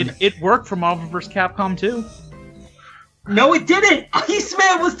everyone. It worked for Marvel vs. Capcom 2. No, it didn't!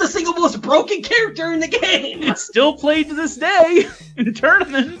 Iceman was the single most broken character in the game! It's still played to this day in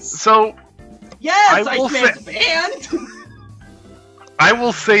tournaments. So, yes, Iceman's banned! I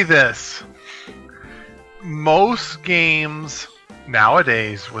will say this. Most games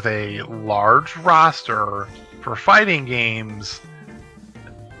nowadays with a large roster for fighting games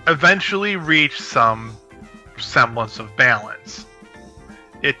eventually reach some semblance of balance.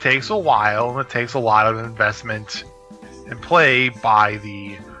 It takes a while, and it takes a lot of investment and play by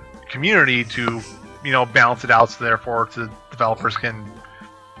the community to, balance it out, so therefore the developers can,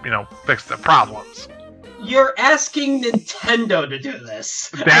 fix the problems. You're asking Nintendo to do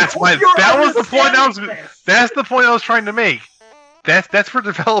this. That's the point I was trying to make. That's for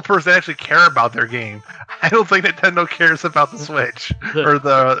developers that actually care about their game. I don't think Nintendo cares about the Switch or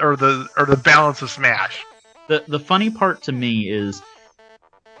the balance of Smash. The funny part to me is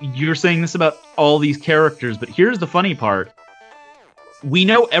you're saying this about all these characters, but here's the funny part. We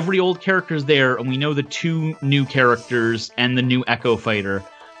know every old character's there, and we know the 2 new characters and the new Echo Fighter,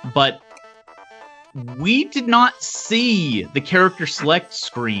 but we did not see the character select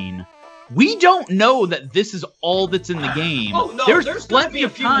screen. We don't know that this is all that's in the game. Oh, no, there's plenty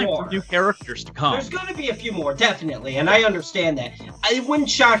of time for new characters to come. There's going to be a few more, definitely, and I understand that. It wouldn't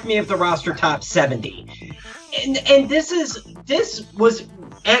shock me if the roster topped 70. And this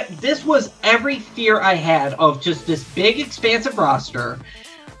was every fear I had of just this big, expansive roster.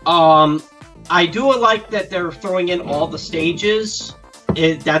 I do like that they're throwing in all the stages.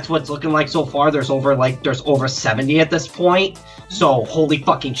 That's what's looking like so far. There's over 70 at this point. So holy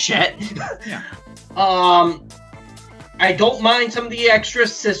fucking shit. Yeah. I don't mind some of the extra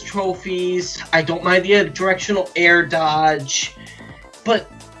assist trophies. I don't mind the directional air dodge,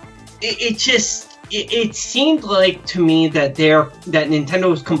 but it seemed like to me that Nintendo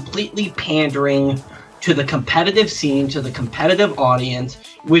was completely pandering to the competitive scene, to the competitive audience,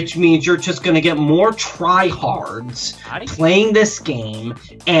 which means you're just going to get more tryhards playing this game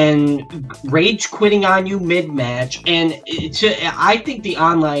and rage quitting on you mid-match. And I think the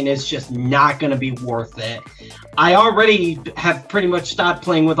online is just not going to be worth it. I already have pretty much stopped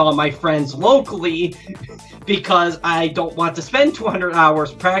playing with all my friends locally because I don't want to spend 200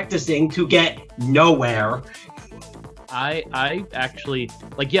 hours practicing to get nowhere. I actually,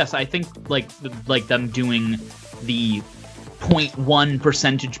 like, yes, I think like them doing the 0.1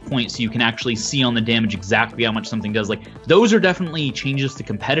 percentage point so you can actually see on the damage exactly how much something does, like, those are definitely changes to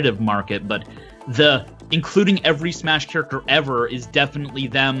competitive market, but the including every Smash character ever is definitely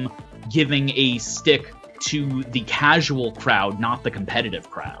them giving a stick to the casual crowd, not the competitive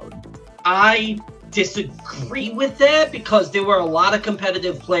crowd. I disagree with that because there were a lot of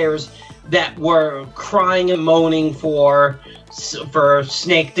competitive players that were crying and moaning for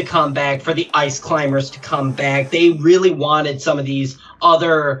Snake to come back, for the Ice Climbers to come back. They really wanted some of these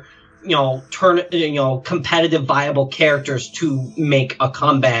other, competitive viable characters to make a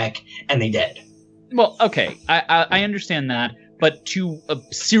comeback, and they did. Well, okay, I understand that, but to a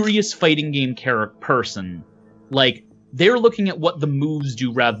serious fighting game person, like, they're looking at what the moves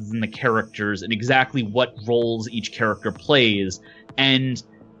do rather than the characters and exactly what roles each character plays, and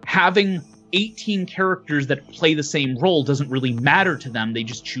having 18 characters that play the same role doesn't really matter to them. They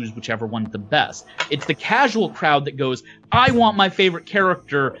just choose whichever one's the best. It's the casual crowd that goes, I want my favorite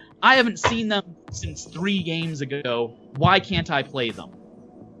character. I haven't seen them since 3 games ago. Why can't I play them?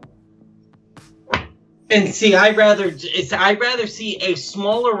 And see, I'd rather see a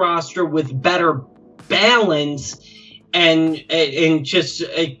smaller roster with better balance and just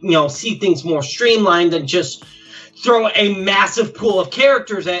see things more streamlined than just throw a massive pool of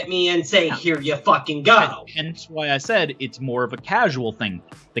characters at me and say, here you fucking go. Hence why I said it's more of a casual thing.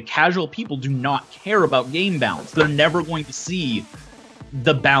 The casual people do not care about game balance. They're never going to see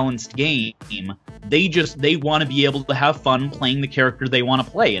the balanced game. They want to be able to have fun playing the character they want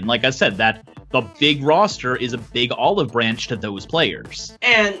to play. And like I said, that the big roster is a big olive branch to those players.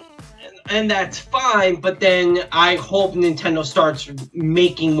 And that's fine, but then I hope Nintendo starts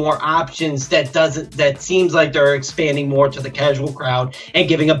making more options that seems like they're expanding more to the casual crowd and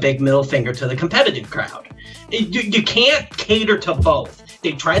giving a big middle finger to the competitive crowd. You can't cater to both.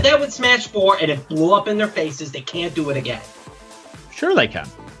 They tried that with Smash 4 and it blew up in their faces. They can't do it again. Sure they can.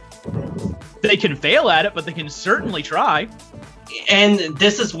 They can fail at it, but they can certainly try. And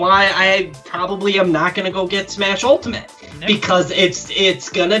this is why I probably am not going to go get Smash Ultimate. Because it's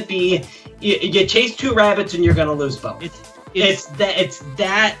gonna be you chase 2 rabbits and you're gonna lose both. It's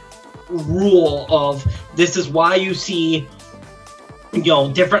that rule of this is why you see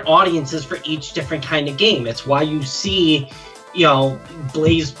different audiences for each different kind of game. It's why you see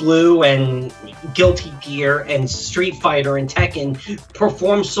Blaze Blue and Guilty Gear and Street Fighter and Tekken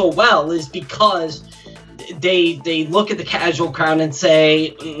perform so well is because they look at the casual crowd and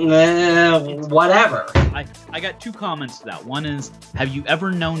say, whatever. I got 2 comments to that. One is, have you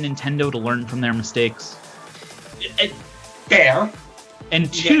ever known Nintendo to learn from their mistakes? Fair.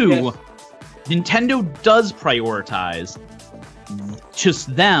 And 2, Nintendo does prioritize.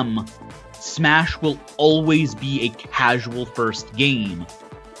 Just them, Smash will always be a casual first game.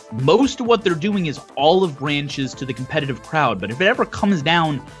 Most of what they're doing is olive branches to the competitive crowd, but if it ever comes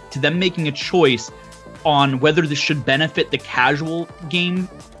down to them making a choice on whether this should benefit the casual game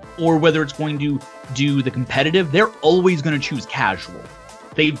or whether it's going to do the competitive, they're always going to choose casual.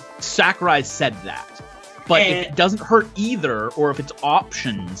 Sakurai said that. But if it doesn't hurt either, or if it's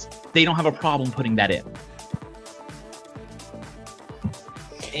options, they don't have a problem putting that in.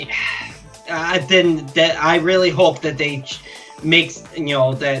 Then I really hope that they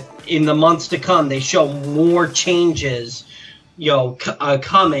that in the months to come they show more changes,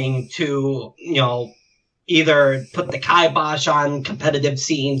 coming to either put the kibosh on competitive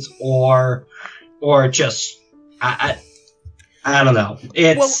scenes or just I don't know.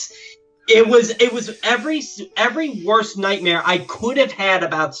 It was every worst nightmare I could have had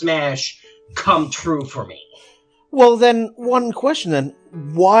about Smash come true for me. Well, then, one question then.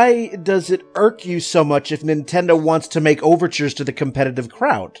 Why does it irk you so much if Nintendo wants to make overtures to the competitive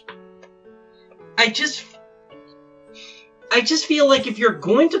crowd? I just feel like if you're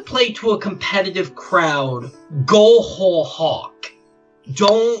going to play to a competitive crowd, go whole hog.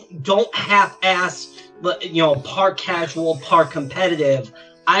 Don't half-ass, part casual, part competitive.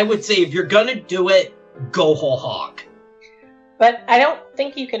 I would say if you're gonna do it, go whole hog. But I don't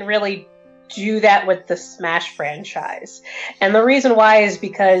think you can really do that with the Smash franchise. And the reason why is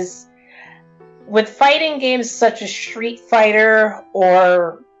because with fighting games such as Street Fighter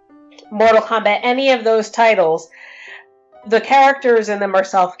or Mortal Kombat, any of those titles, the characters in them are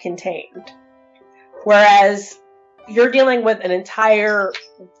self-contained. Whereas you're dealing with an entire...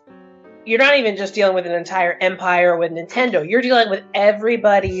 You're not even just dealing with an entire empire with Nintendo. You're dealing with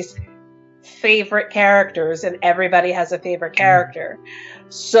everybody's favorite characters, and everybody has a favorite character.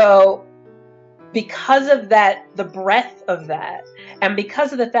 So, because of that, the breadth of that, and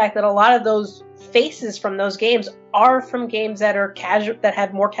because of the fact that a lot of those faces from those games are from games that are casual, that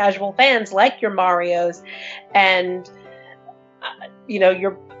have more casual fans, like your Marios, and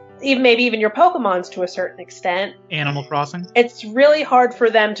your maybe even your Pokemons to a certain extent. Animal Crossing. It's really hard for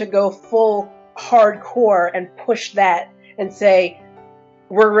them to go full hardcore and push that and say,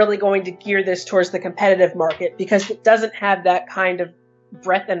 we're really going to gear this towards the competitive market, because it doesn't have that kind of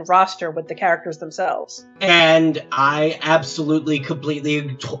breadth and roster with the characters themselves. And I absolutely, completely,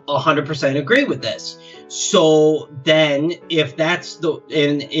 100% agree with this. So then, if that's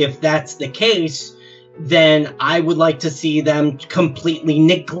the case, then I would like to see them completely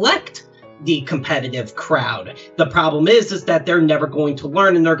neglect the competitive crowd. The problem is that they're never going to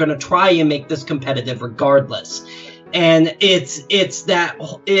learn, and they're going to try and make this competitive regardless. And it's that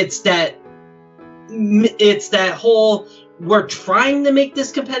whole, we're trying to make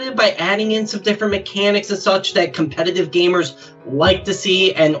this competitive by adding in some different mechanics and such that competitive gamers like to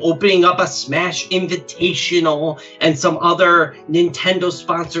see, and opening up a Smash Invitational and some other Nintendo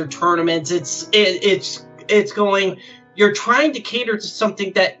sponsored tournaments. It's going, you're trying to cater to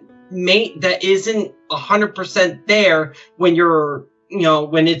something that isn't 100% there when you're,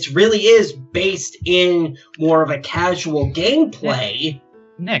 when it really is based in more of a casual gameplay.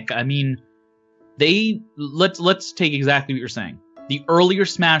 Nick, I mean, let's take exactly what you're saying. The earlier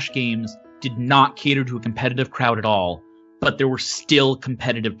Smash games did not cater to a competitive crowd at all, but there were still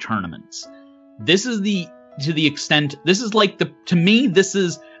competitive tournaments. This is to the extent, this is like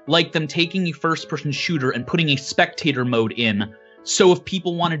them taking a first-person shooter and putting a spectator mode in, so if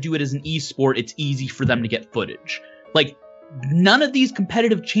people want to do it as an esport, it's easy for them to get footage. Like, none of these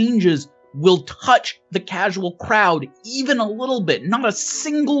competitive changes will touch the casual crowd even a little bit. Not a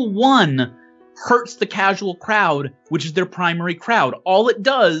single one hurts the casual crowd, which is their primary crowd. All it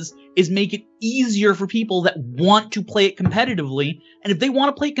does is make it easier for people that want to play it competitively. And if they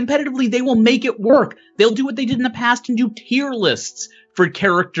want to play it competitively, they will make it work. They'll do what they did in the past and do tier lists for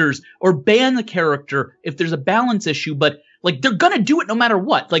characters, or ban the character if there's a balance issue. But like, they're gonna do it no matter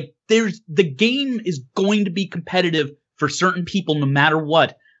what. Like, the game is going to be competitive for certain people no matter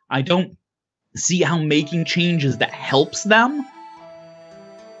what. I don't see how making changes that helps them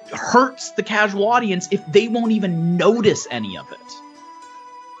hurts the casual audience if they won't even notice any of it.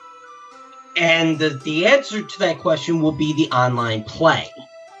 And the answer to that question will be the online play.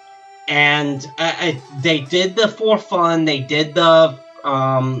 And they did the for fun, they did the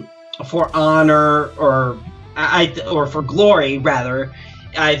for honor, or for glory rather.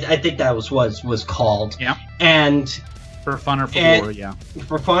 I think that was called. Yeah. And for fun or for glory, yeah.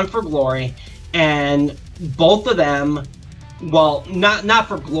 For fun, for glory, and both of them, well, not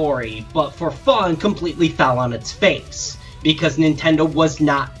for glory, but for fun, completely fell on its face because Nintendo was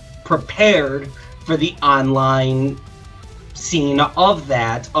not prepared for the online scene of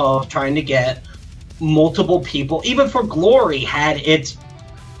trying to get multiple people. Even for glory had its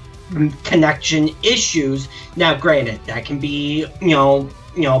connection issues. Now, granted, that can be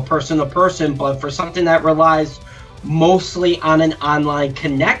person to person, but for something that relies mostly on an online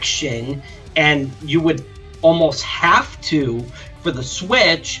connection, and you would almost have to for the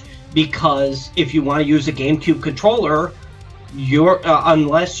Switch, because if you want to use a GameCube controller,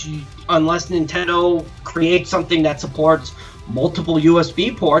 unless Nintendo creates something that supports multiple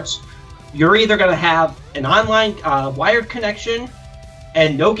USB ports, you're either going to have an online wired connection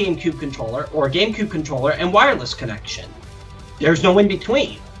and no GameCube controller, or a GameCube controller and wireless connection. There's no in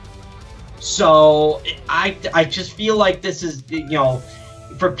between. So I just feel like this is,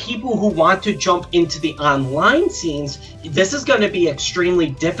 for people who want to jump into the online scenes, this is going to be extremely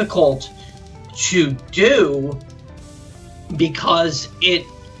difficult to do, because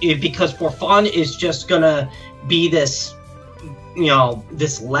because for fun is just going to be this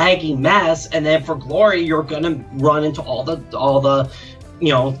laggy mess, and then for glory you're going to run into all the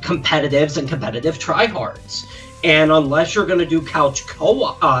competitives and competitive tryhards. And unless you're going to do couch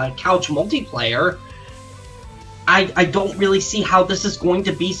multiplayer, I don't really see how this is going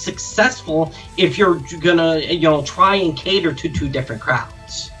to be successful if you're going to, try and cater to two different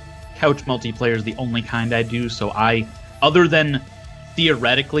crowds. Couch multiplayer is the only kind I do, so other than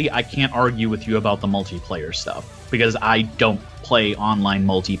theoretically, I can't argue with you about the multiplayer stuff, because I don't play online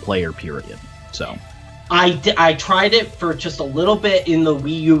multiplayer, period. So I tried it for just a little bit in the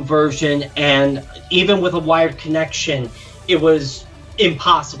Wii U version, and even with a wired connection, it was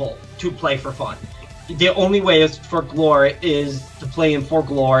impossible to play for fun. The only way is for glory is to play in For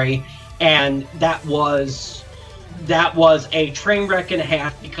Glory, and that was a train wreck and a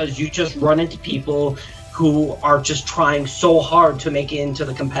half because you just run into people who are just trying so hard to make it into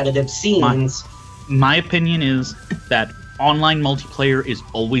the competitive scenes. My opinion is that online multiplayer is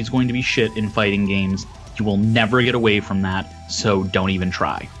always going to be shit in fighting games. You will never get away from that, so don't even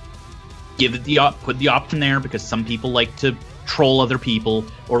try. Put the option there because some people like to troll other people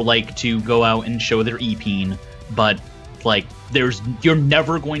or like to go out and show their e-peen, but like you're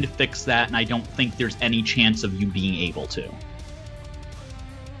never going to fix that, and I don't think there's any chance of you being able to.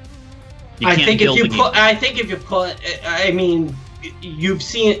 I think if you put, I mean, you've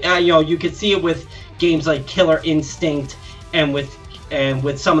seen, you could see it with games like Killer Instinct and with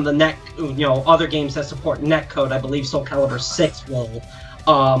some of the other games that support netcode. I believe Soul Calibur 6 will.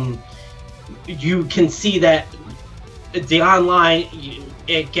 You can see that the online,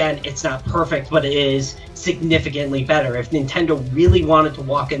 again, it's not perfect, but it is significantly better. If Nintendo really wanted to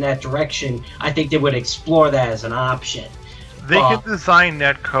walk in that direction, I think they would explore that as an option. They could design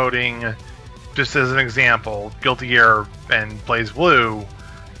netcoding. Just as an example, Guilty Gear and BlazBlue,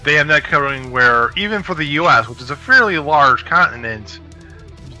 they have netcoding where, even for the US, which is a fairly large continent,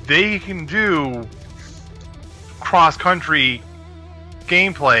 they can do cross-country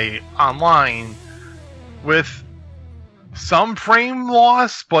gameplay online with some frame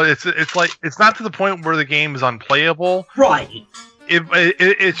loss, but it's not to the point where the game is unplayable. Right.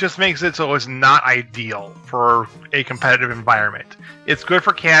 It just makes it so it's not ideal for a competitive environment. It's good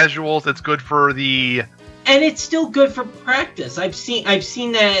for casuals. It's good for the... And it's still good for practice. I've seen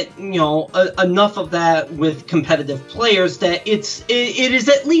that, enough of that with competitive players that it is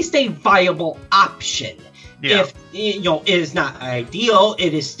at least a viable option. Yeah. If, it is not ideal,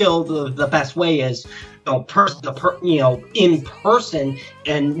 it is still the best way is, in person,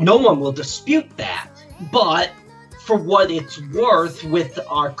 and no one will dispute that. But for what it's worth with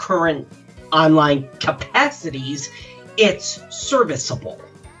our current online capacities, it's serviceable.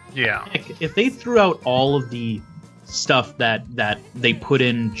 Yeah. If they threw out all of the stuff that they put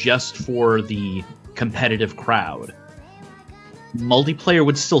in just for the competitive crowd, multiplayer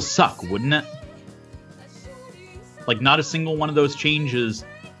would still suck, wouldn't it? Like, not a single one of those changes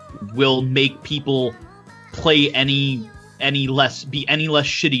will make people play any less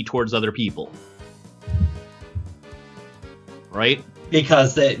shitty towards other people. Right?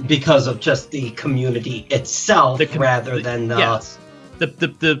 Because of just the community itself, rather than the... Yes.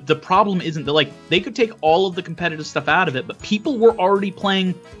 The problem isn't that, like, they could take all of the competitive stuff out of it, but people were already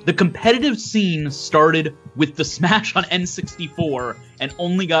playing. The competitive scene started with the Smash on N64 and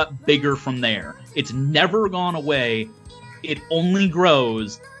only got bigger from there. It's never gone away. It only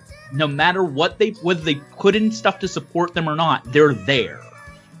grows. No matter whether they put in stuff to support them or not, they're there.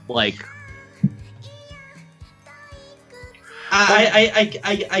 Like,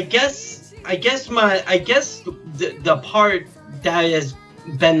 I guess the part that has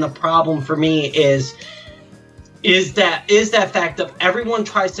been the problem for me is that fact of everyone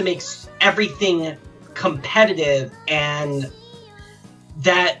tries to make everything competitive, and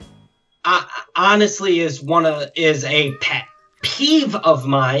that honestly is a pet peeve of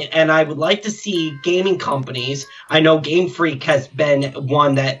mine, and I would like to see gaming companies. I know Game Freak has been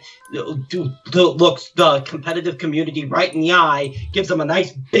one that looks the competitive community right in the eye, gives them a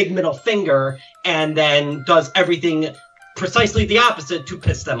nice big middle finger, and then does everything precisely the opposite to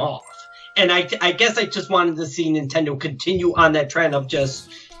piss them off. And I guess I just wanted to see Nintendo continue on that trend of just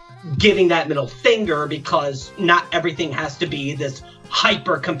giving that middle finger, because not everything has to be this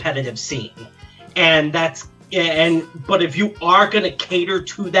hyper competitive scene. But if you are going to cater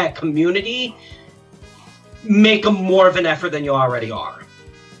to that community, make more of an effort than you already are.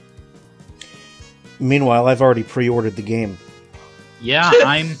 Meanwhile, I've already pre-ordered the game. Yeah,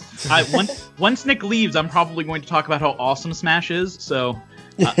 once Nick leaves, I'm probably going to talk about how awesome Smash is. So,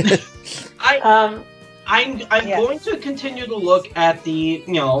 I'm going to continue to look at the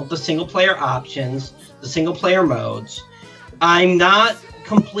single player options, the single player modes. I'm not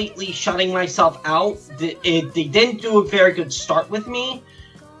completely shutting myself out. They didn't do a very good start with me,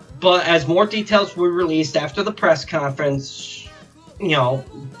 but as more details were released after the press conference,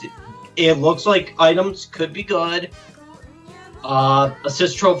 it looks like items could be good.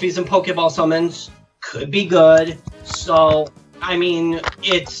 Assist trophies and Pokeball summons could be good. So, I mean,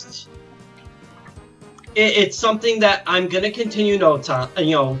 it's something that I'm gonna continue notes on,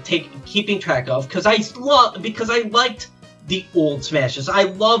 keeping track of, because I liked the old Smashes. I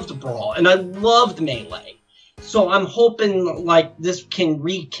loved Brawl, and I loved Melee. So I'm hoping like this can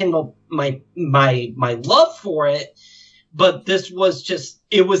rekindle my love for it. But this was just,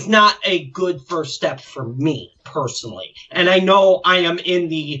 it was not a good first step for me, personally. And I know I am in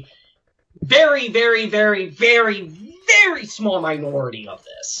the very, very, very, very, very small minority of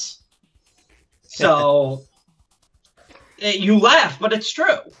this. So, you laugh, but it's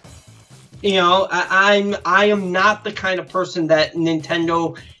true. You know, I am not the kind of person that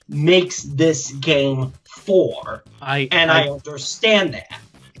Nintendo makes this game for. I understand that.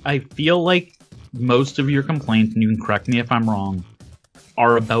 I feel like most of your complaints, and you can correct me if I'm wrong,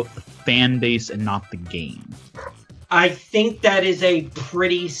 are about the fan base and not the game. I think that is a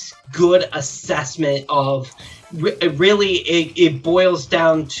pretty good assessment of... Really, it boils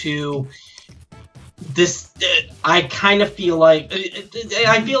down to this... I kind of feel like...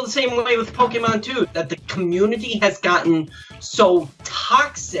 I feel the same way with Pokemon too, that the community has gotten so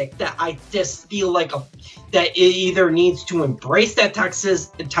toxic that I just feel like that it either needs to embrace that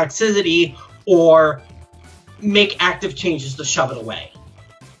toxicity or make active changes to shove it away.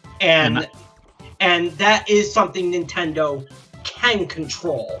 And that is something Nintendo can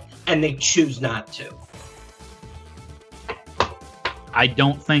control, and they choose not to. I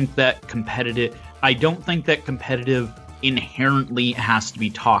don't think that competitive inherently has to be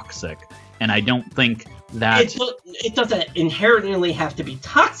toxic, and I don't think that it doesn't inherently have to be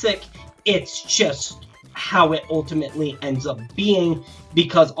toxic. It's just how it ultimately ends up being,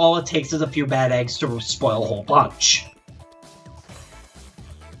 because all it takes is a few bad eggs to spoil a whole bunch.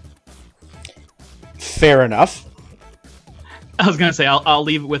 Fair enough. I was gonna say, I'll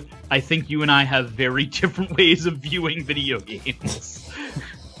leave it with, I think you and I have very different ways of viewing video games.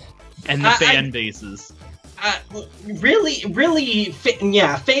 And the fan bases. Really,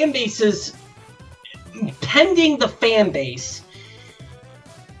 fan bases, pending the fan base,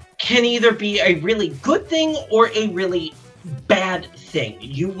 can either be a really good thing or a really bad thing.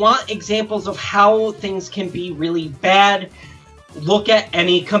 You want examples of how things can be really bad? Look at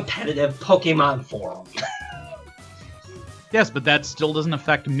any competitive Pokemon forum. Yes, but that still doesn't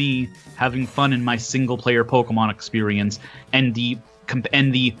affect me having fun in my single-player Pokemon experience, and the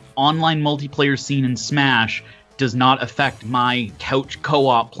online multiplayer scene in Smash does not affect my couch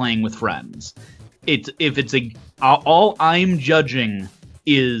co-op playing with friends. All I'm judging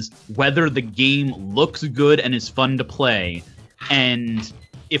is whether the game looks good and is fun to play, and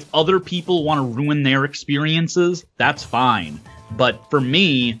if other people want to ruin their experiences, that's fine. But for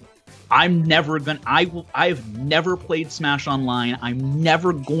me, I've never played Smash Online. I'm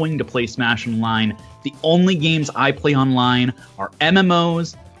never going to play Smash Online. The only games I play online are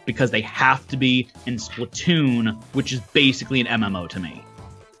MMOs, because they have to be, and Splatoon, which is basically an MMO to me.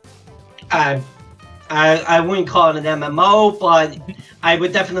 I wouldn't call it an MMO, but I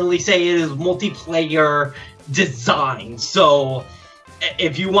would definitely say it is multiplayer design. So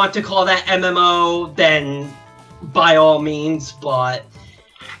if you want to call that MMO, then by all means, but...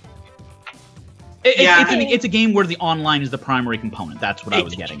 It's a game where the online is the primary component. That's what I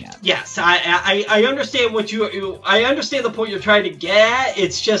was getting at. Yes, I understand I understand the point you're trying to get at.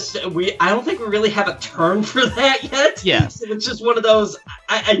 It's just I don't think we really have a term for that yet. Yes. It's just one of those.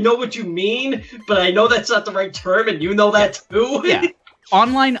 I know what you mean, but I know that's not the right term, and you know that too. Yeah.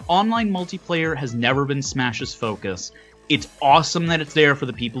 Online multiplayer has never been Smash's focus. It's awesome that it's there for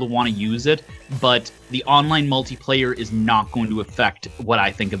the people who want to use it, but the online multiplayer is not going to affect what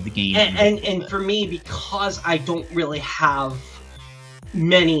I think of the game. And for me, because I don't really have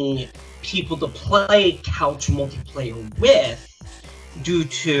many people to play couch multiplayer with, due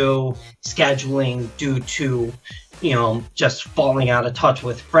to scheduling, due to, just falling out of touch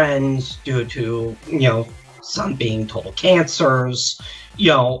with friends, due to, some being total cancers,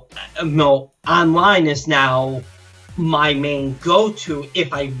 online is now my main go-to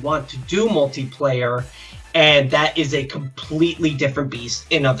if I want to do multiplayer, and that is a completely different beast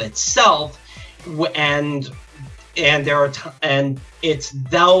in of itself, and it's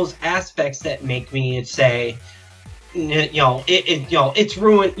those aspects that make me say, it's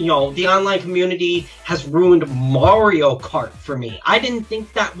ruined. The online community has ruined Mario Kart for me. I didn't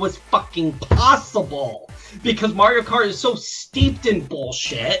think that was fucking possible, because Mario Kart is so steeped in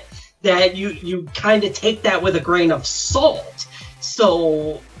bullshit that you kind of take that with a grain of salt.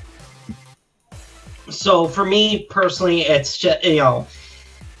 So for me personally, it's just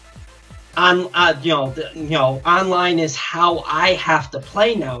online is how I have to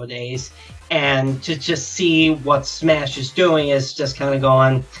play nowadays, and to just see what Smash is doing is just kind of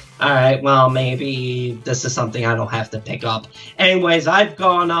going, all right, well, maybe this is something I don't have to pick up. Anyways, I've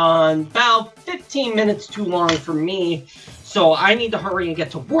gone on about 15 minutes too long for me, so I need to hurry and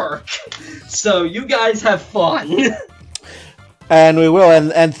get to work. So you guys have fun. And we will,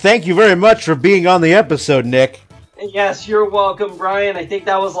 and thank you very much for being on the episode, Nick. Yes, you're welcome, Brian. I think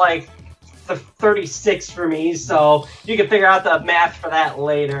that was like the 36 for me, so you can figure out the math for that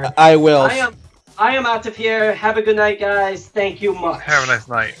later. I will. I am out of here. Have a good night, guys. Thank you much. Have a nice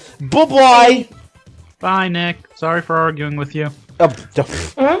night. Bye-bye. Bye, Nick. Sorry for arguing with you. Oh,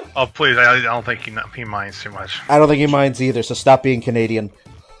 please. I don't think he minds too much. I don't think he minds either, so stop being Canadian.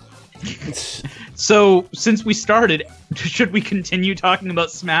 So, since we started, should we continue talking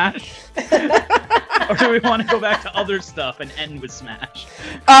about Smash? Or do we want to go back to other stuff and end with Smash?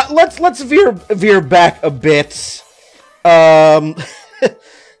 Let's veer back a bit. That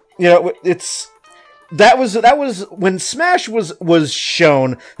was when Smash was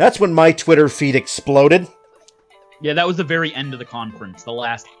shown. That's when my Twitter feed exploded. Yeah, that was the very end of the conference, the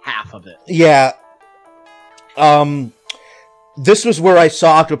last half of it. Yeah. This was where I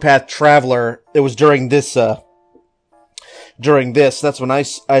saw Octopath Traveler. It was during this. That's when I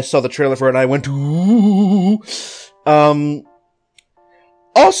saw the trailer for it, and I went, ooh.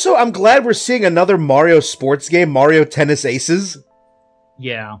 Also, I'm glad we're seeing another Mario sports game, Mario Tennis Aces.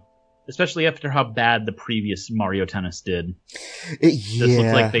 Yeah. Especially after how bad the previous Mario Tennis did. This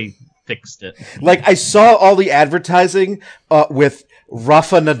looks like they fixed it. Like, I saw all the advertising with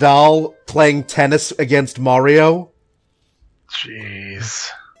Rafa Nadal playing tennis against Mario. Jeez.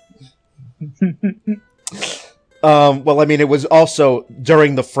 Well, I mean, it was also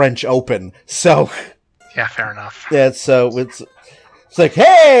during the French Open, so... Yeah, fair enough. Yeah, so it's like,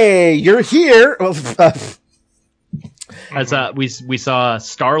 hey, you're here! As we saw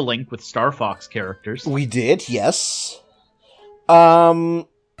Starlink with Star Fox characters. We did, yes. Paladins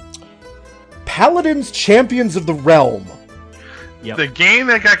Champions of the Realm. Yep. The game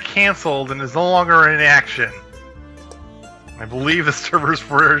that got canceled and is no longer in action. I believe the servers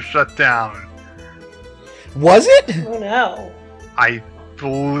were shut down. Was it? Oh no. I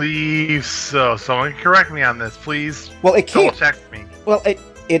believe so. Someone can correct me on this, please. Well, it came. Double check me. Well, it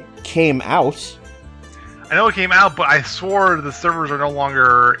came out. I know it came out, but I swore the servers are no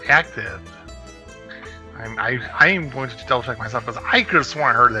longer active. I am going to double check myself because I could have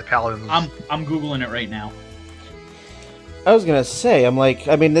sworn I heard that Paladins. I'm googling it right now. I was gonna say,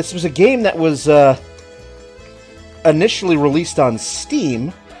 I mean, this was a game that was initially released on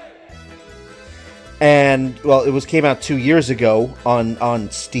Steam, and well, it came out 2 years ago on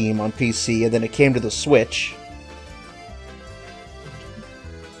Steam on PC, and then it came to the Switch.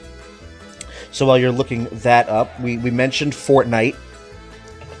 So while you're looking that up, we mentioned Fortnite.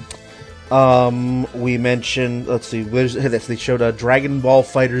 We mentioned, let's see, they showed Dragon Ball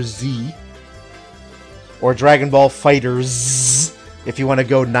Fighter Z. Or Dragon Ball Fighters, if you want to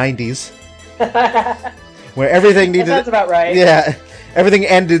go 90s. Where everything needed... That sounds about right. Yeah, everything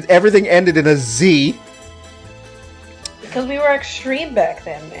ended in a Z. Because we were extreme back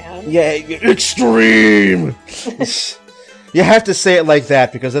then, man. Yeah, extreme! You have to say it like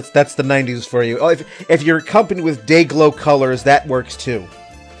that, because that's the 90s for you. Oh, if you're accompanied with day-glow colors, that works too.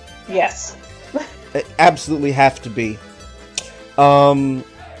 Yes. It absolutely have to be. I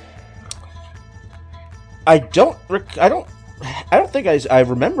don't think I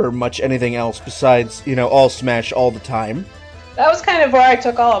remember much anything else besides, all Smash all the time. That was kind of where I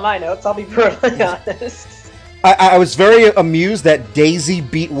took all of my notes, I'll be brutally honest. I was very amused that Daisy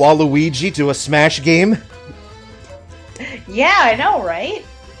beat Waluigi to a Smash game. Yeah, I know, right?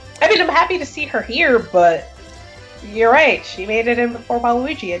 I mean, I'm happy to see her here, but you're right. She made it in before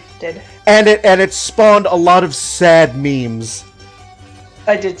Waluigi did. And it spawned a lot of sad memes.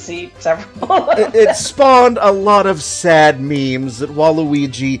 I did see several. It spawned a lot of sad memes that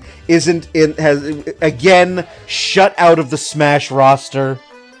Waluigi has again shut out of the Smash roster.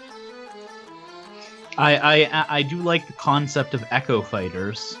 I do like the concept of Echo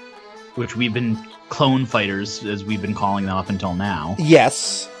Fighters, which we've been clone fighters as we've been calling them up until now.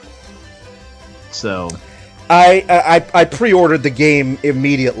 Yes. So I pre-ordered the game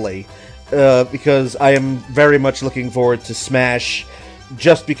immediately because I am very much looking forward to Smash.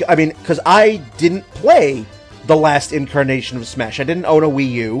 Just because I didn't play the last incarnation of Smash. I didn't own a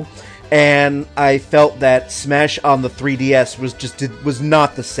Wii U, and I felt that Smash on the 3DS was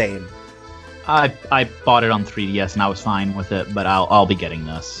not the same. I bought it on 3DS and I was fine with it, but I'll be getting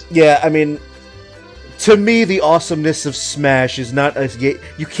this. Yeah, I mean, to me, the awesomeness of Smash is not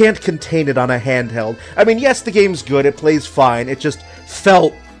you can't contain it on a handheld. I mean, yes, the game's good, it plays fine. It just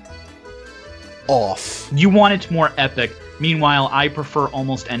felt off. You want it more epic. Meanwhile, I prefer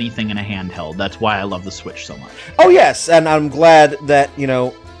almost anything in a handheld. That's why I love the Switch so much. Oh yes, and I'm glad that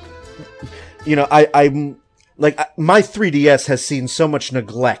I'm like my 3DS has seen so much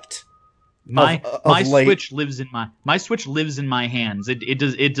neglect. My late. Switch lives in my Switch lives in my hands.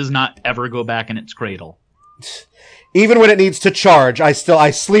 It does not ever go back in its cradle. Even when it needs to charge, I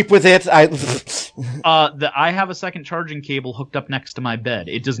sleep with it. I have a second charging cable hooked up next to my bed.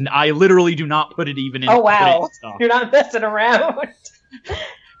 It doesn't. I literally do not put it even in. Oh wow, stock. you're not messing around.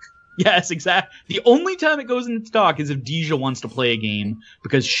 Yes, exactly. The only time it goes in stock is if Deja wants to play a game,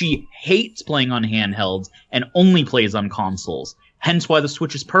 because she hates playing on handhelds and only plays on consoles. Hence why the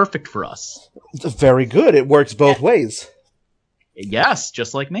Switch is perfect for us. Very good. It works both ways. Yes,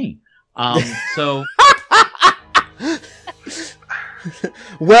 just like me. So.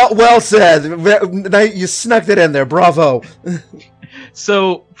 Well said. You snuck it in there. Bravo.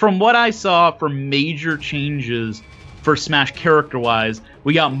 So, from what I saw for major changes for Smash character-wise,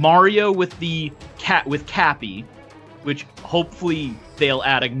 we got Mario with Cappy, which hopefully they'll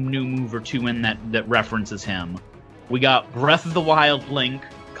add a new move or two in that references him. We got Breath of the Wild Link,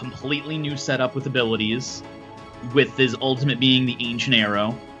 completely new setup with abilities, with his ultimate being the Ancient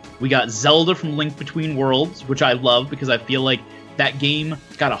Arrow. We got Zelda from Link Between Worlds, which I love because I feel like that game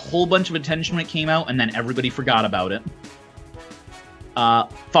got a whole bunch of attention when it came out, and then everybody forgot about it.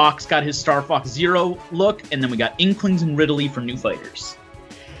 Fox got his Star Fox Zero look, and then we got Inklings and Ridley for new fighters.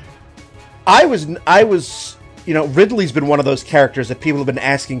 I was, Ridley's been one of those characters that people have been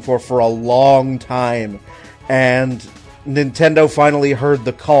asking for a long time, and Nintendo finally heard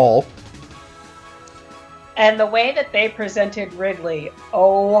the call. And the way that they presented Ridley,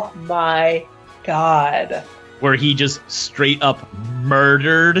 oh my god. Where he just straight up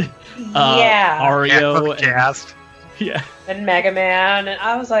murdered Mario and Mega Man, and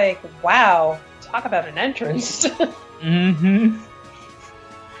I was like, wow, talk about an entrance. Mm-hmm.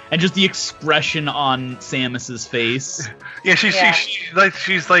 And just the expression on Samus's face. Yeah,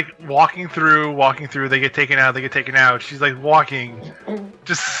 she's like walking through. They get taken out. She's like walking,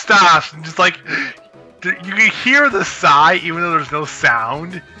 just stops and just like you can hear the sigh even though there's no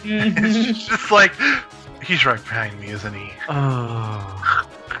sound. Mm-hmm. It's just like he's right behind me, isn't he? Oh.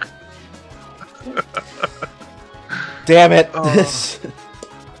 Damn it!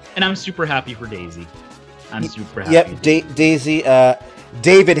 And I'm super happy for Daisy. I'm super happy. Yep, Daisy.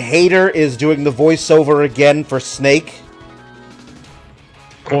 David Hayter is doing the voiceover again for Snake.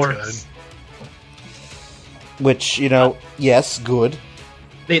 Of course. Which, yes, good.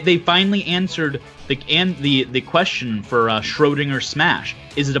 They finally answered the question for Schrödinger Smash.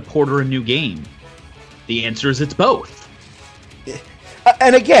 Is it a port or a new game? The answer is it's both.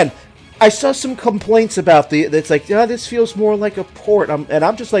 And again, I saw some complaints about it's like, this feels more like a port. And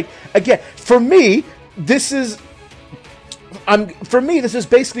I'm just like, again, for me, this is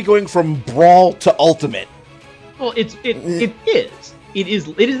basically going from Brawl to Ultimate. Well, it is.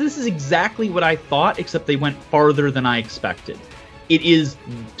 This is exactly what I thought, except they went farther than I expected. It is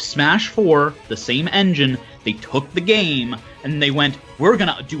Smash 4, the same engine. They took the game and they went, we're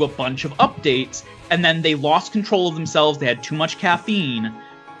gonna do a bunch of updates, and then they lost control of themselves. They had too much caffeine,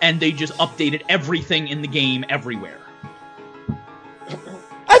 and they just updated everything in the game everywhere.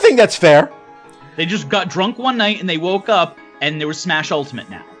 I think that's fair. They just got drunk one night and they woke up and there was Smash Ultimate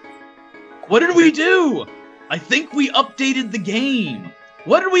now. What did we do? I think we updated the game.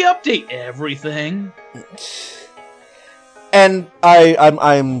 What did we update? Everything. And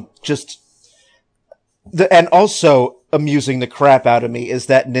I'm just... And also amusing the crap out of me is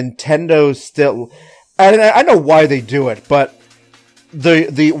that Nintendo still... And I know why they do it, but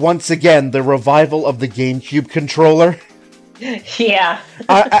the once again, the revival of the GameCube controller... Yeah.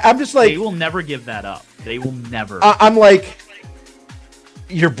 I'm just like... They will never give that up. They will never. I'm like...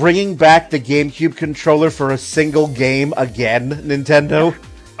 You're bringing back the GameCube controller for a single game again, Nintendo?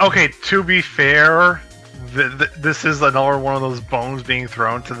 Okay, to be fair, this is another one of those bones being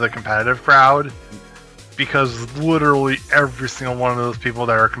thrown to the competitive crowd, because literally every single one of those people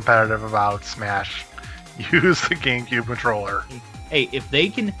that are competitive about Smash use the GameCube controller. Hey, if they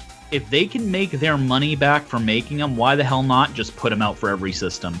can make their money back for making them, why the hell not just put them out for every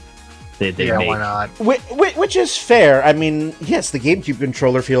system? They make. Why not? Which is fair. I mean, yes, the GameCube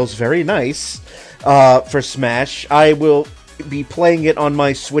controller feels very nice for Smash. I will be playing it on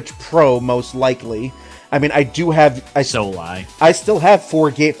my Switch Pro, most likely. I mean, I do have... I still have 4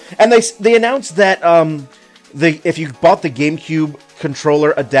 games. And they announced that if you bought the GameCube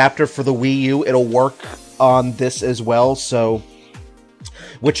controller adapter for the Wii U, it'll work on this as well, so...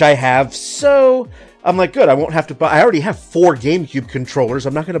 Which I have, so... I'm like, good, I won't have to buy... I already have 4 GameCube controllers.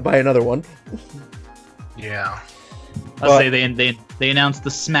 I'm not going to buy another one. Yeah. I'll say they announced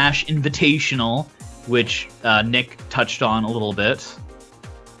the Smash Invitational, which Nick touched on a little bit. So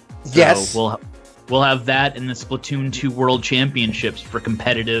yes. We'll have that in the Splatoon 2 World Championships for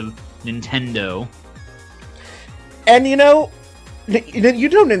competitive Nintendo. And you know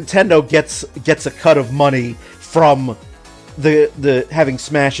Nintendo gets a cut of money from the having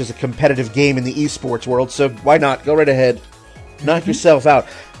Smash as a competitive game in the esports world, so why not? Go right ahead. Knock yourself out.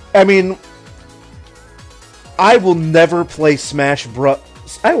 I mean, I will never play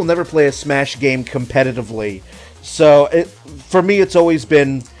I will never play a Smash game competitively. So for me, it's always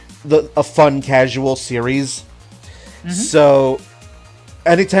been a fun, casual series. So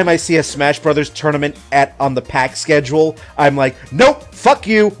anytime I see a Smash Brothers tournament on the pack schedule, I'm like, nope, fuck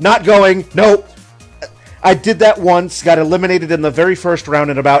you, not going, nope. I did that once, got eliminated in the very first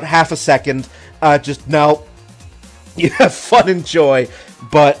round in about half a second. Just, no. You have fun and joy,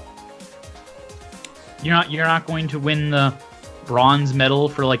 but... You're not going to win the bronze medal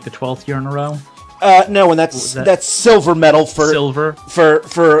for like the 12th year in a row? No, and that's silver medal for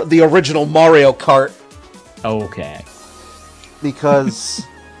the original Mario Kart. Okay. Because,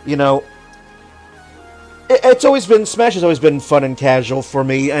 you know, it's always been... Smash has always been fun and casual for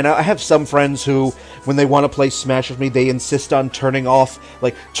me, and I have some friends who, when they want to play Smash with me, they insist on turning off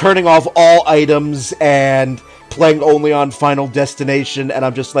all items and playing only on Final Destination, and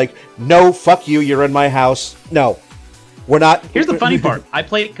I'm just like, no, fuck you, you're in my house. No. We're not... Here's the funny part. I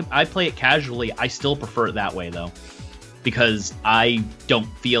play it casually. I still prefer it that way, though. Because I don't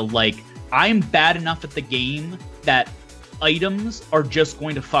feel like... I'm bad enough at the game that items are just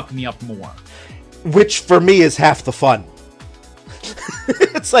going to fuck me up more. Which, for me, is half the fun.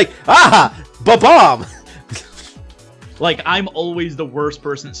 It's like, ba-bomb! Like, I'm always the worst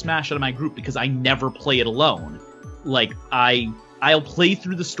person at Smash out of my group because I never play it alone. Like, I'll play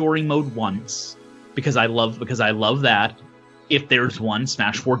through the story mode once because I love that. If there's one,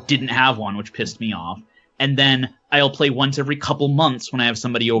 Smash 4 didn't have one, which pissed me off. And then I'll play once every couple months when I have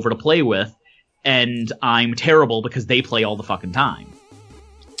somebody over to play with, and I'm terrible because they play all the fucking time.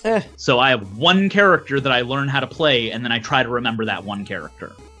 So I have one character that I learn how to play, and then I try to remember that one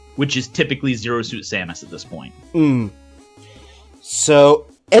character, which is typically Zero Suit Samus at this point. So,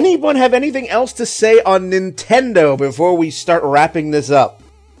 anyone have anything else to say on Nintendo before we start wrapping this up?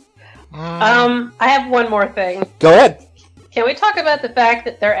 I have one more thing. Go ahead. Can we talk about the fact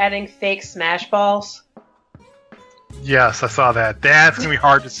that they're adding fake Smash Balls? Yes, I saw that. That's going to be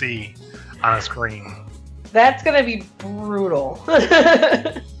hard to see on a screen. That's going to be brutal.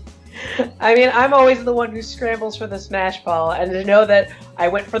 I mean, I'm always the one who scrambles for the Smash Ball, and to know that I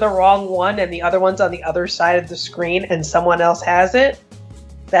went for the wrong one and the other one's on the other side of the screen and someone else has it,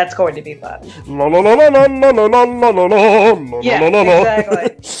 that's going to be fun. Yeah,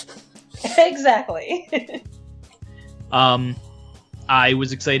 exactly. Exactly. I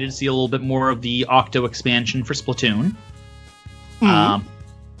was excited to see a little bit more of the Octo expansion for Splatoon.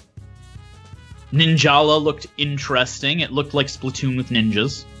 Ninjala looked interesting. It looked like Splatoon with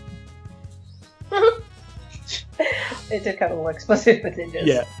ninjas. It did kind of look Splatoon with ninjas.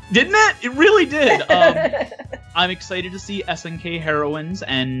 Yeah. Didn't it? It really did. I'm excited to see SNK Heroines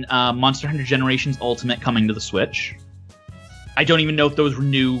and Monster Hunter Generations Ultimate coming to the Switch. I don't even know if those were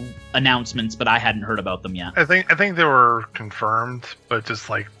new announcements, but I hadn't heard about them yet. I think they were confirmed, but just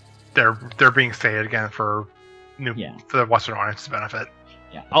like they're being stated again for the Western audience's benefit.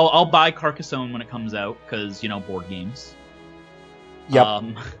 Yeah, I'll buy Carcassonne when it comes out because board games. Yep.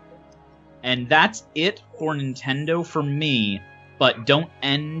 And that's it for Nintendo for me. But don't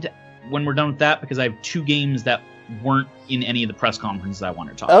end when we're done with that because I have 2 games that weren't in any of the press conferences I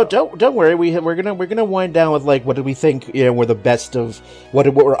wanted to talk about. Oh, don't worry. We're gonna wind down with like what do we think were the best of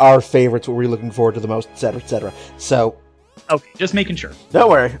what were our favorites, what we're looking forward to the most, etc., etc. So. Okay, just making sure. Don't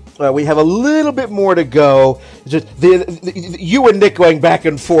worry. We have a little bit more to go. Just you and Nick going back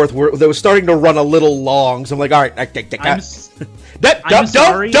and forth. They were starting to run a little long. So I'm like, all right. I'm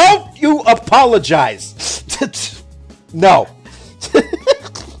sorry. Don't you apologize. No.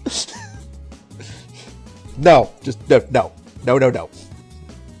 No. Just no. No.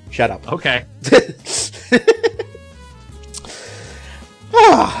 Shut up. Okay.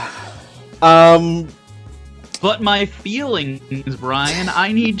 But my feelings, Brian,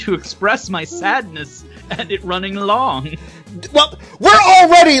 I need to express my sadness at it running long. Well, we're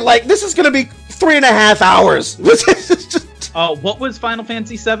already, this is going to be 3.5 hours. What was Final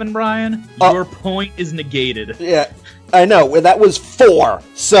Fantasy VII, Brian? Your point is negated. Yeah, I know. That was 4.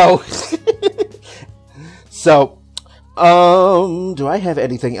 So... do I have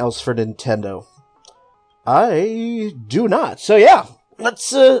anything else for Nintendo? I do not. So yeah,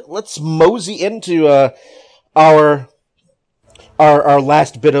 let's mosey into our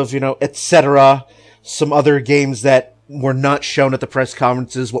last bit of, etc. Some other games that were not shown at the press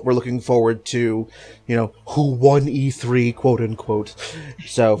conferences, what we're looking forward to, who won E3, quote unquote.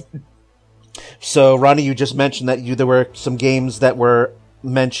 So Ronnie, you just mentioned that there were some games that were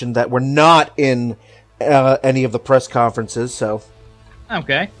mentioned that were not in any of the press conferences, so.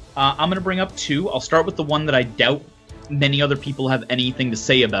 Okay. I'm going to bring up two. I'll start with the one that I doubt many other people have anything to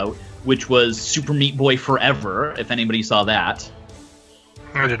say about, which was Super Meat Boy Forever, if anybody saw that.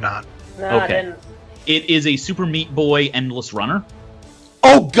 I did not. No, Okay. I didn't. It is a Super Meat Boy Endless Runner.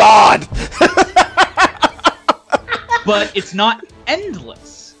 Oh God! But it's not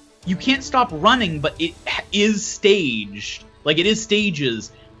endless. You can't stop running, but it is staged. Like, it is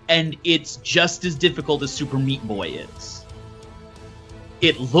stages, and it's just as difficult as Super Meat Boy is.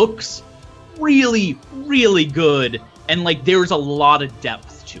 It looks really, really good, and, there's a lot of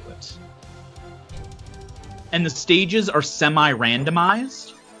depth to it. And the stages are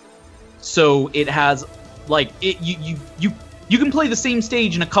semi-randomized, so it has, you can play the same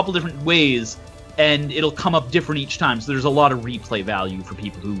stage in a couple different ways, and it'll come up different each time, so there's a lot of replay value for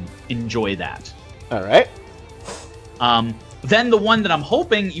people who enjoy that. All right. Then the one that I'm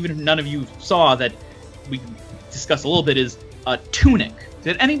hoping, even if none of you saw, that we can discuss a little bit, is Tunic.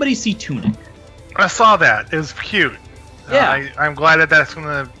 Did anybody see Tunic? I saw that. It was cute. Yeah. I'm glad that's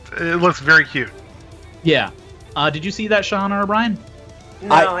gonna. It looks very cute. Yeah. Did you see that, Shanna or Brian?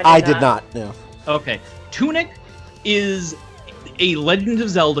 No, I did not. No. Okay. Tunic is a Legend of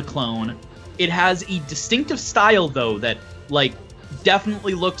Zelda clone. It has a distinctive style, though, that,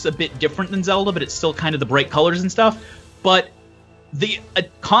 definitely looks a bit different than Zelda, but it's still kind of the bright colors and stuff. But the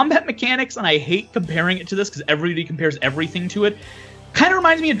combat mechanics, and I hate comparing it to this because everybody compares everything to it, kind of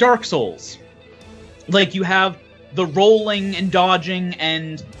reminds me of Dark Souls. You have the rolling and dodging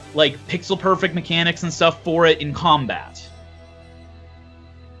and, pixel-perfect mechanics and stuff for it in combat.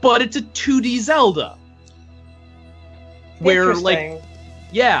 But it's a 2D Zelda. Where,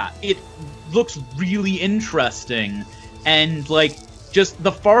 yeah, it looks really interesting. And, just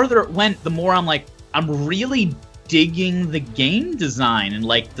the farther it went, the more I'm really digging the game design and,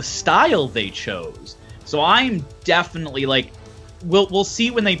 the style they chose. So I'm definitely, we'll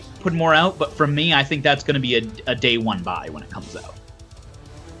see when they put more out, but for me, I think that's going to be a day one buy when it comes out.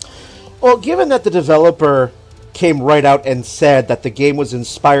 Well, given that the developer came right out and said that the game was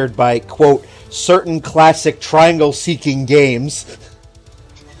inspired by, quote, certain classic triangle-seeking games.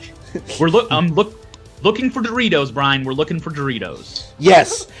 I'm looking for Doritos, Brian. We're looking for Doritos.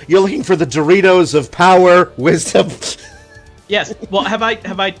 Yes, you're looking for the Doritos of power, wisdom. Yes. Well,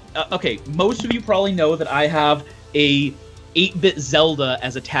 okay, most of you probably know that I have a 8-bit Zelda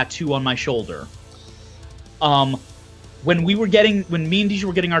as a tattoo on my shoulder. When me and Deja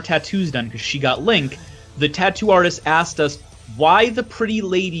were getting our tattoos done, because she got Link, the tattoo artist asked us why the pretty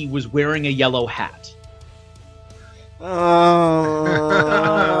lady was wearing a yellow hat.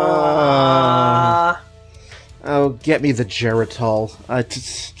 Oh, get me the Geritol.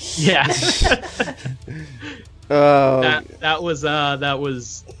 Yeah. Oh, that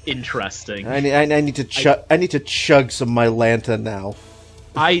was interesting. I need to chug some Mylanta now.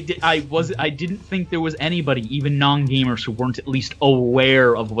 I didn't think there was anybody, even non-gamers, who weren't at least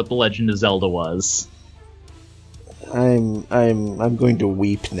aware of what The Legend of Zelda was. I'm going to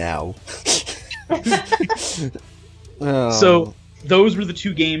weep now. Oh. So those were the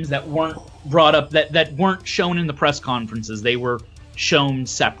two games that weren't brought up, that weren't shown in the press conferences. They were shown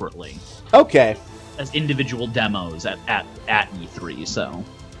separately. Okay. As individual demos at E3, so.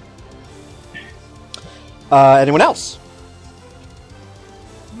 Anyone else?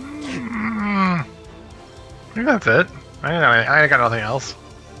 I think that's it. I got nothing else.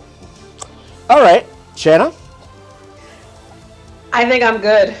 All right, Shanna? I think I'm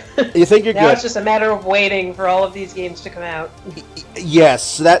good. You think you're Now good? it's just a matter of waiting for all of these games to come out.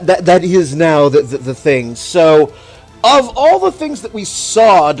 Yes, that is now the thing. So, of all the things that we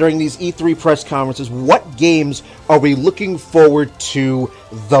saw during these E3 press conferences, what games are we looking forward to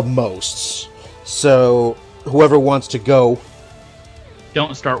the most? So, whoever wants to go.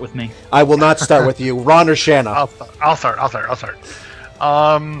 Don't start with me. I will not start with you. Ron or Shanna? I'll start.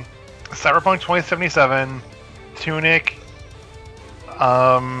 Cyberpunk 2077, Tunic,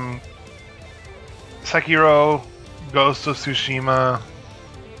 Sekiro, Ghost of Tsushima,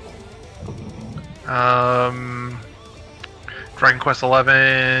 Dragon Quest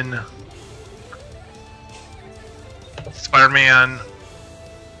 11, Spider-Man,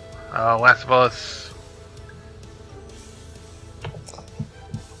 Last of Us.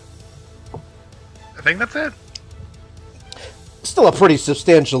 I think that's it. Still a pretty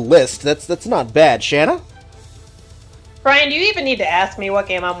substantial list. That's not bad, Shanna. Brian, do you even need to ask me what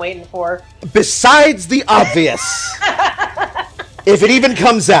game I'm waiting for? Besides the obvious. If it even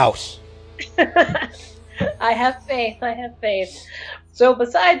comes out. I have faith. So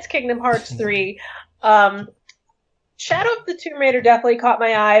besides Kingdom Hearts 3, Shadow of the Tomb Raider definitely caught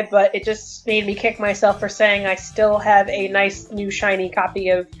my eye, but it just made me kick myself for saying I still have a nice new shiny copy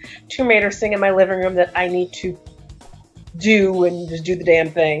of Tomb Raider sitting in my living room that I need to do and just do the damn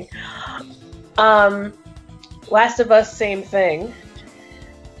thing. Last of Us, same thing.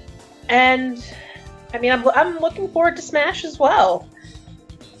 And I mean, I'm looking forward to Smash as well.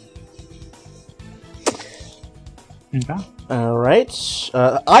 Okay. All right.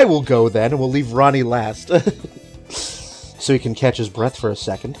 I will go then, and we'll leave Ronnie last. So he can catch his breath for a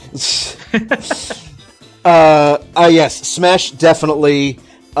second. Yes, Smash, definitely.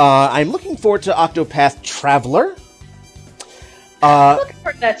 I'm looking forward to Octopath Traveler. I'm looking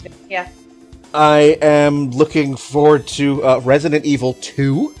forward to that too, yeah. I am looking forward to Resident Evil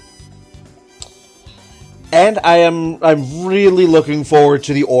 2. And I'm really looking forward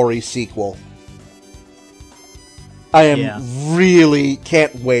to the Ori sequel. I am really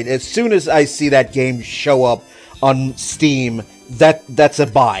can't wait. As soon as I see that game show up on Steam, that's a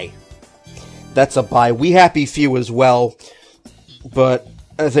buy. That's a buy. We Happy Few as well. But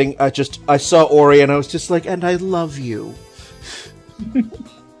I think I saw Ori and I was just like, and I love you.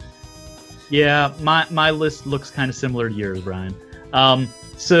 Yeah, my list looks kind of similar to yours, Brian.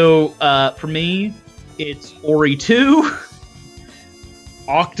 So for me, it's Ori 2,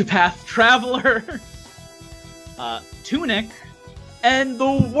 Octopath Traveler, Tunic, and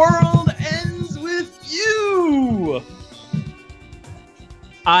The World Ends With You!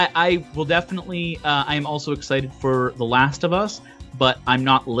 I will definitely, I am also excited for The Last of Us, but I'm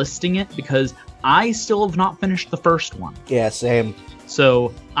not listing it because I still have not finished the first one. Yeah, same.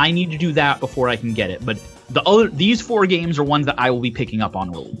 So I need to do that before I can get it. But these 4 games are ones that I will be picking up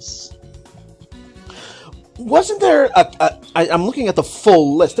on release. Wasn't there I'm looking at the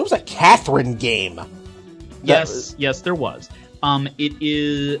full list. There was a Catherine game. Yes, there was. It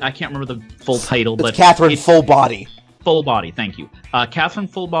is, I can't remember the full title, but Catherine Full Body. Full Body, thank you. Catherine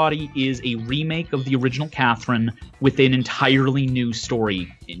Full Body is a remake of the original Catherine with an entirely new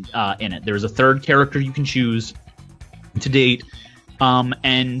story in it. There's a third character you can choose to date,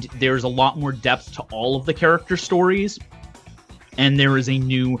 and there's a lot more depth to all of the character stories, and there is a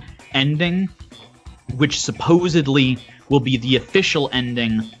new ending, which supposedly will be the official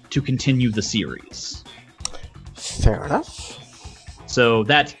ending to continue the series. Fair enough. So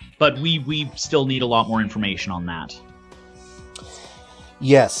but we still need a lot more information on that.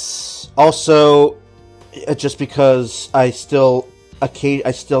 Yes. Also, just because these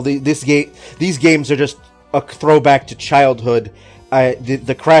games are just a throwback to childhood.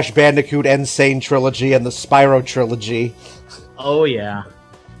 The Crash Bandicoot Insane trilogy and the Spyro trilogy. Oh yeah.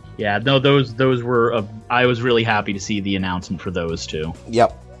 Yeah, no, those were. I was really happy to see the announcement for those two.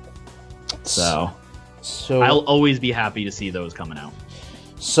 Yep. So I'll always be happy to see those coming out.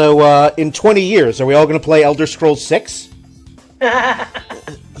 So in 20 years, are we all going to play Elder Scrolls 6?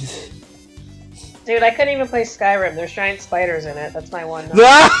 Dude, I couldn't even play Skyrim. There's giant spiders in it. That's my one.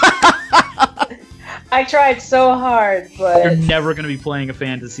 I tried so hard, but you're never going to be playing a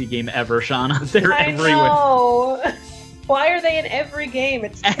fantasy game ever, Shanna. They're everywhere. Know. Why are they in every game?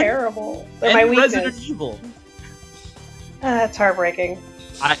 It's terrible. They're my weakness. Resident Evil. That's heartbreaking.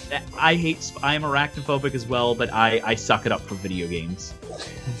 I am arachnophobic as well, but I suck it up for video games.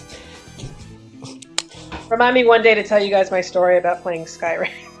 Remind me one day to tell you guys my story about playing Skyrim.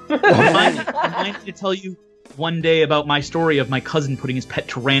 Remind me to tell you one day about my story of my cousin putting his pet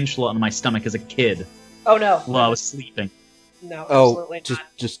tarantula on my stomach as a kid. Oh no! While I was sleeping. No, absolutely not.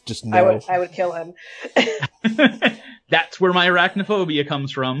 Just no. I would kill him. That's where my arachnophobia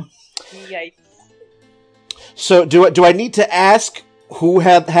comes from. Yikes. So do I need to ask who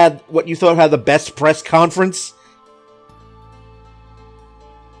had what you thought had the best press conference?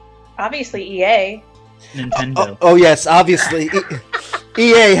 Obviously, EA. Nintendo. Oh yes, obviously.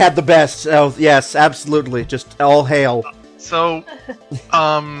 EA had the best. Oh yes, absolutely. Just all hail. So,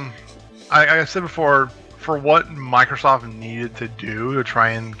 I said before, for what Microsoft needed to do to try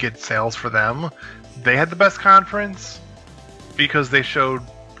and get sales for them, they had the best conference because they showed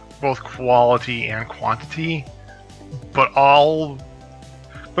both quality and quantity. But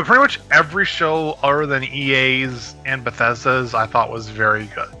pretty much every show other than EA's and Bethesda's I thought was very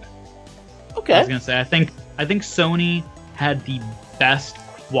good. Okay. I was gonna say I think Sony had the best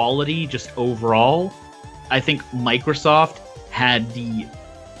quality just overall. I think Microsoft had the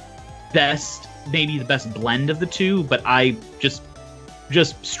maybe the best blend of the two, but I just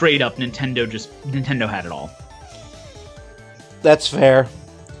straight up Nintendo had it all. That's fair.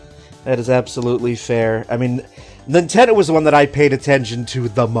 That is absolutely fair. I mean, Nintendo was the one that I paid attention to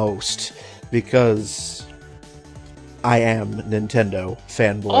the most, because I am Nintendo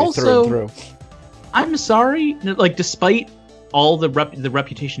fanboy through and through. I'm sorry, like, despite all the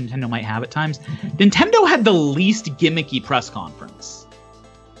reputation Nintendo might have at times, Nintendo had the least gimmicky press conference.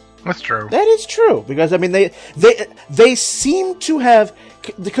 That's true. That is true, because I mean they seem to have,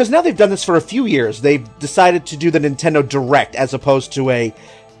 because now they've done this for a few years. They've decided to do the Nintendo Direct as opposed to a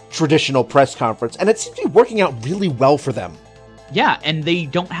traditional press conference, and it seems to be working out really well for them. Yeah, and they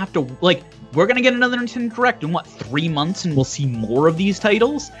don't have to, like, we're gonna get another Nintendo Direct in 3 months, and we'll see more of these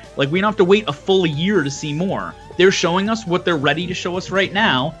titles. Like, we don't have to wait a full year to see more. They're showing us what they're ready to show us right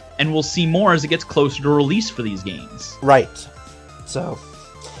now, and we'll see more as it gets closer to release for these games. Right. So,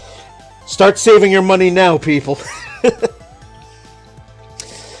 start saving your money now, people.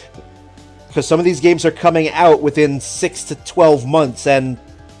 Because some of these games are coming out within 6 to 12 months, and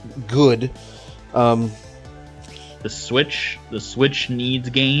good. The Switch needs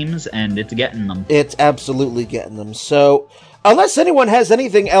games, and it's getting them. It's absolutely getting them. So, unless anyone has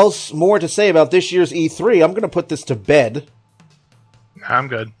anything else more to say about this year's E3, I'm going to put this to bed. I'm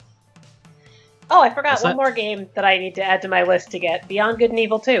good. Oh, I forgot one more game that I need to add to my list to get. Beyond Good and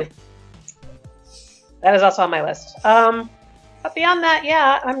Evil 2. That is also on my list. But beyond that,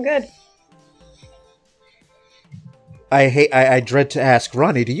 yeah, I'm good. I dread to ask,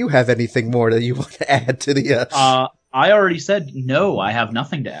 Ronnie, do you have anything more that you want to add to the... I already said no, I have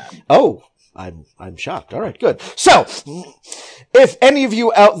nothing to add. Oh, I'm shocked. All right, good. So, if any of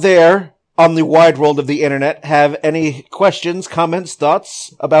you out there on the wide world of the internet have any questions, comments,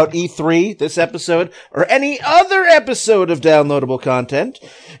 thoughts about E3, this episode, or any other episode of downloadable content,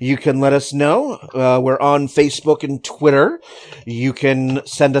 you can let us know. We're on Facebook and Twitter. You can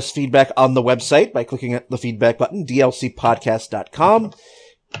send us feedback on the website by clicking at the feedback button, dlcpodcast.com.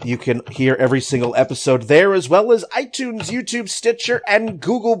 You can hear every single episode there, as well as iTunes, YouTube, Stitcher, and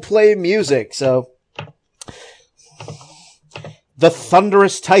Google Play Music. So, the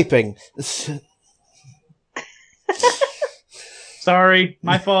thunderous typing. Sorry,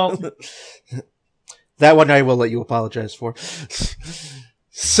 my fault. That one I will let you apologize for.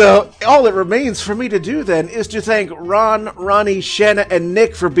 So, all it remains for me to do then is to thank Ron, Ronnie, Shanna, and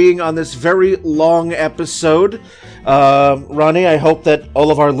Nick for being on this very long episode. Ronnie, I hope that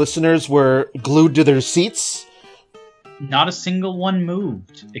all of our listeners were glued to their seats. Not a single one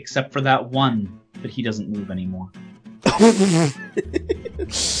moved, except for that one, but he doesn't move anymore.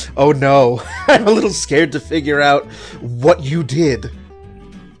 Oh no, I'm a little scared to figure out what you did.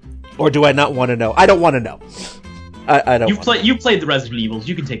 Or do I not want to know? I don't want to know. I don't. You've played the Resident Evils.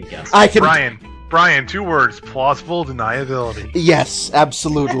 You can take a guess. I can. Brian, 2 words: plausible deniability. Yes,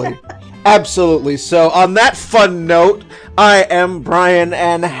 absolutely, absolutely. So, on that fun note, I am Brian,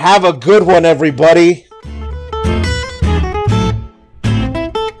 and have a good one, everybody.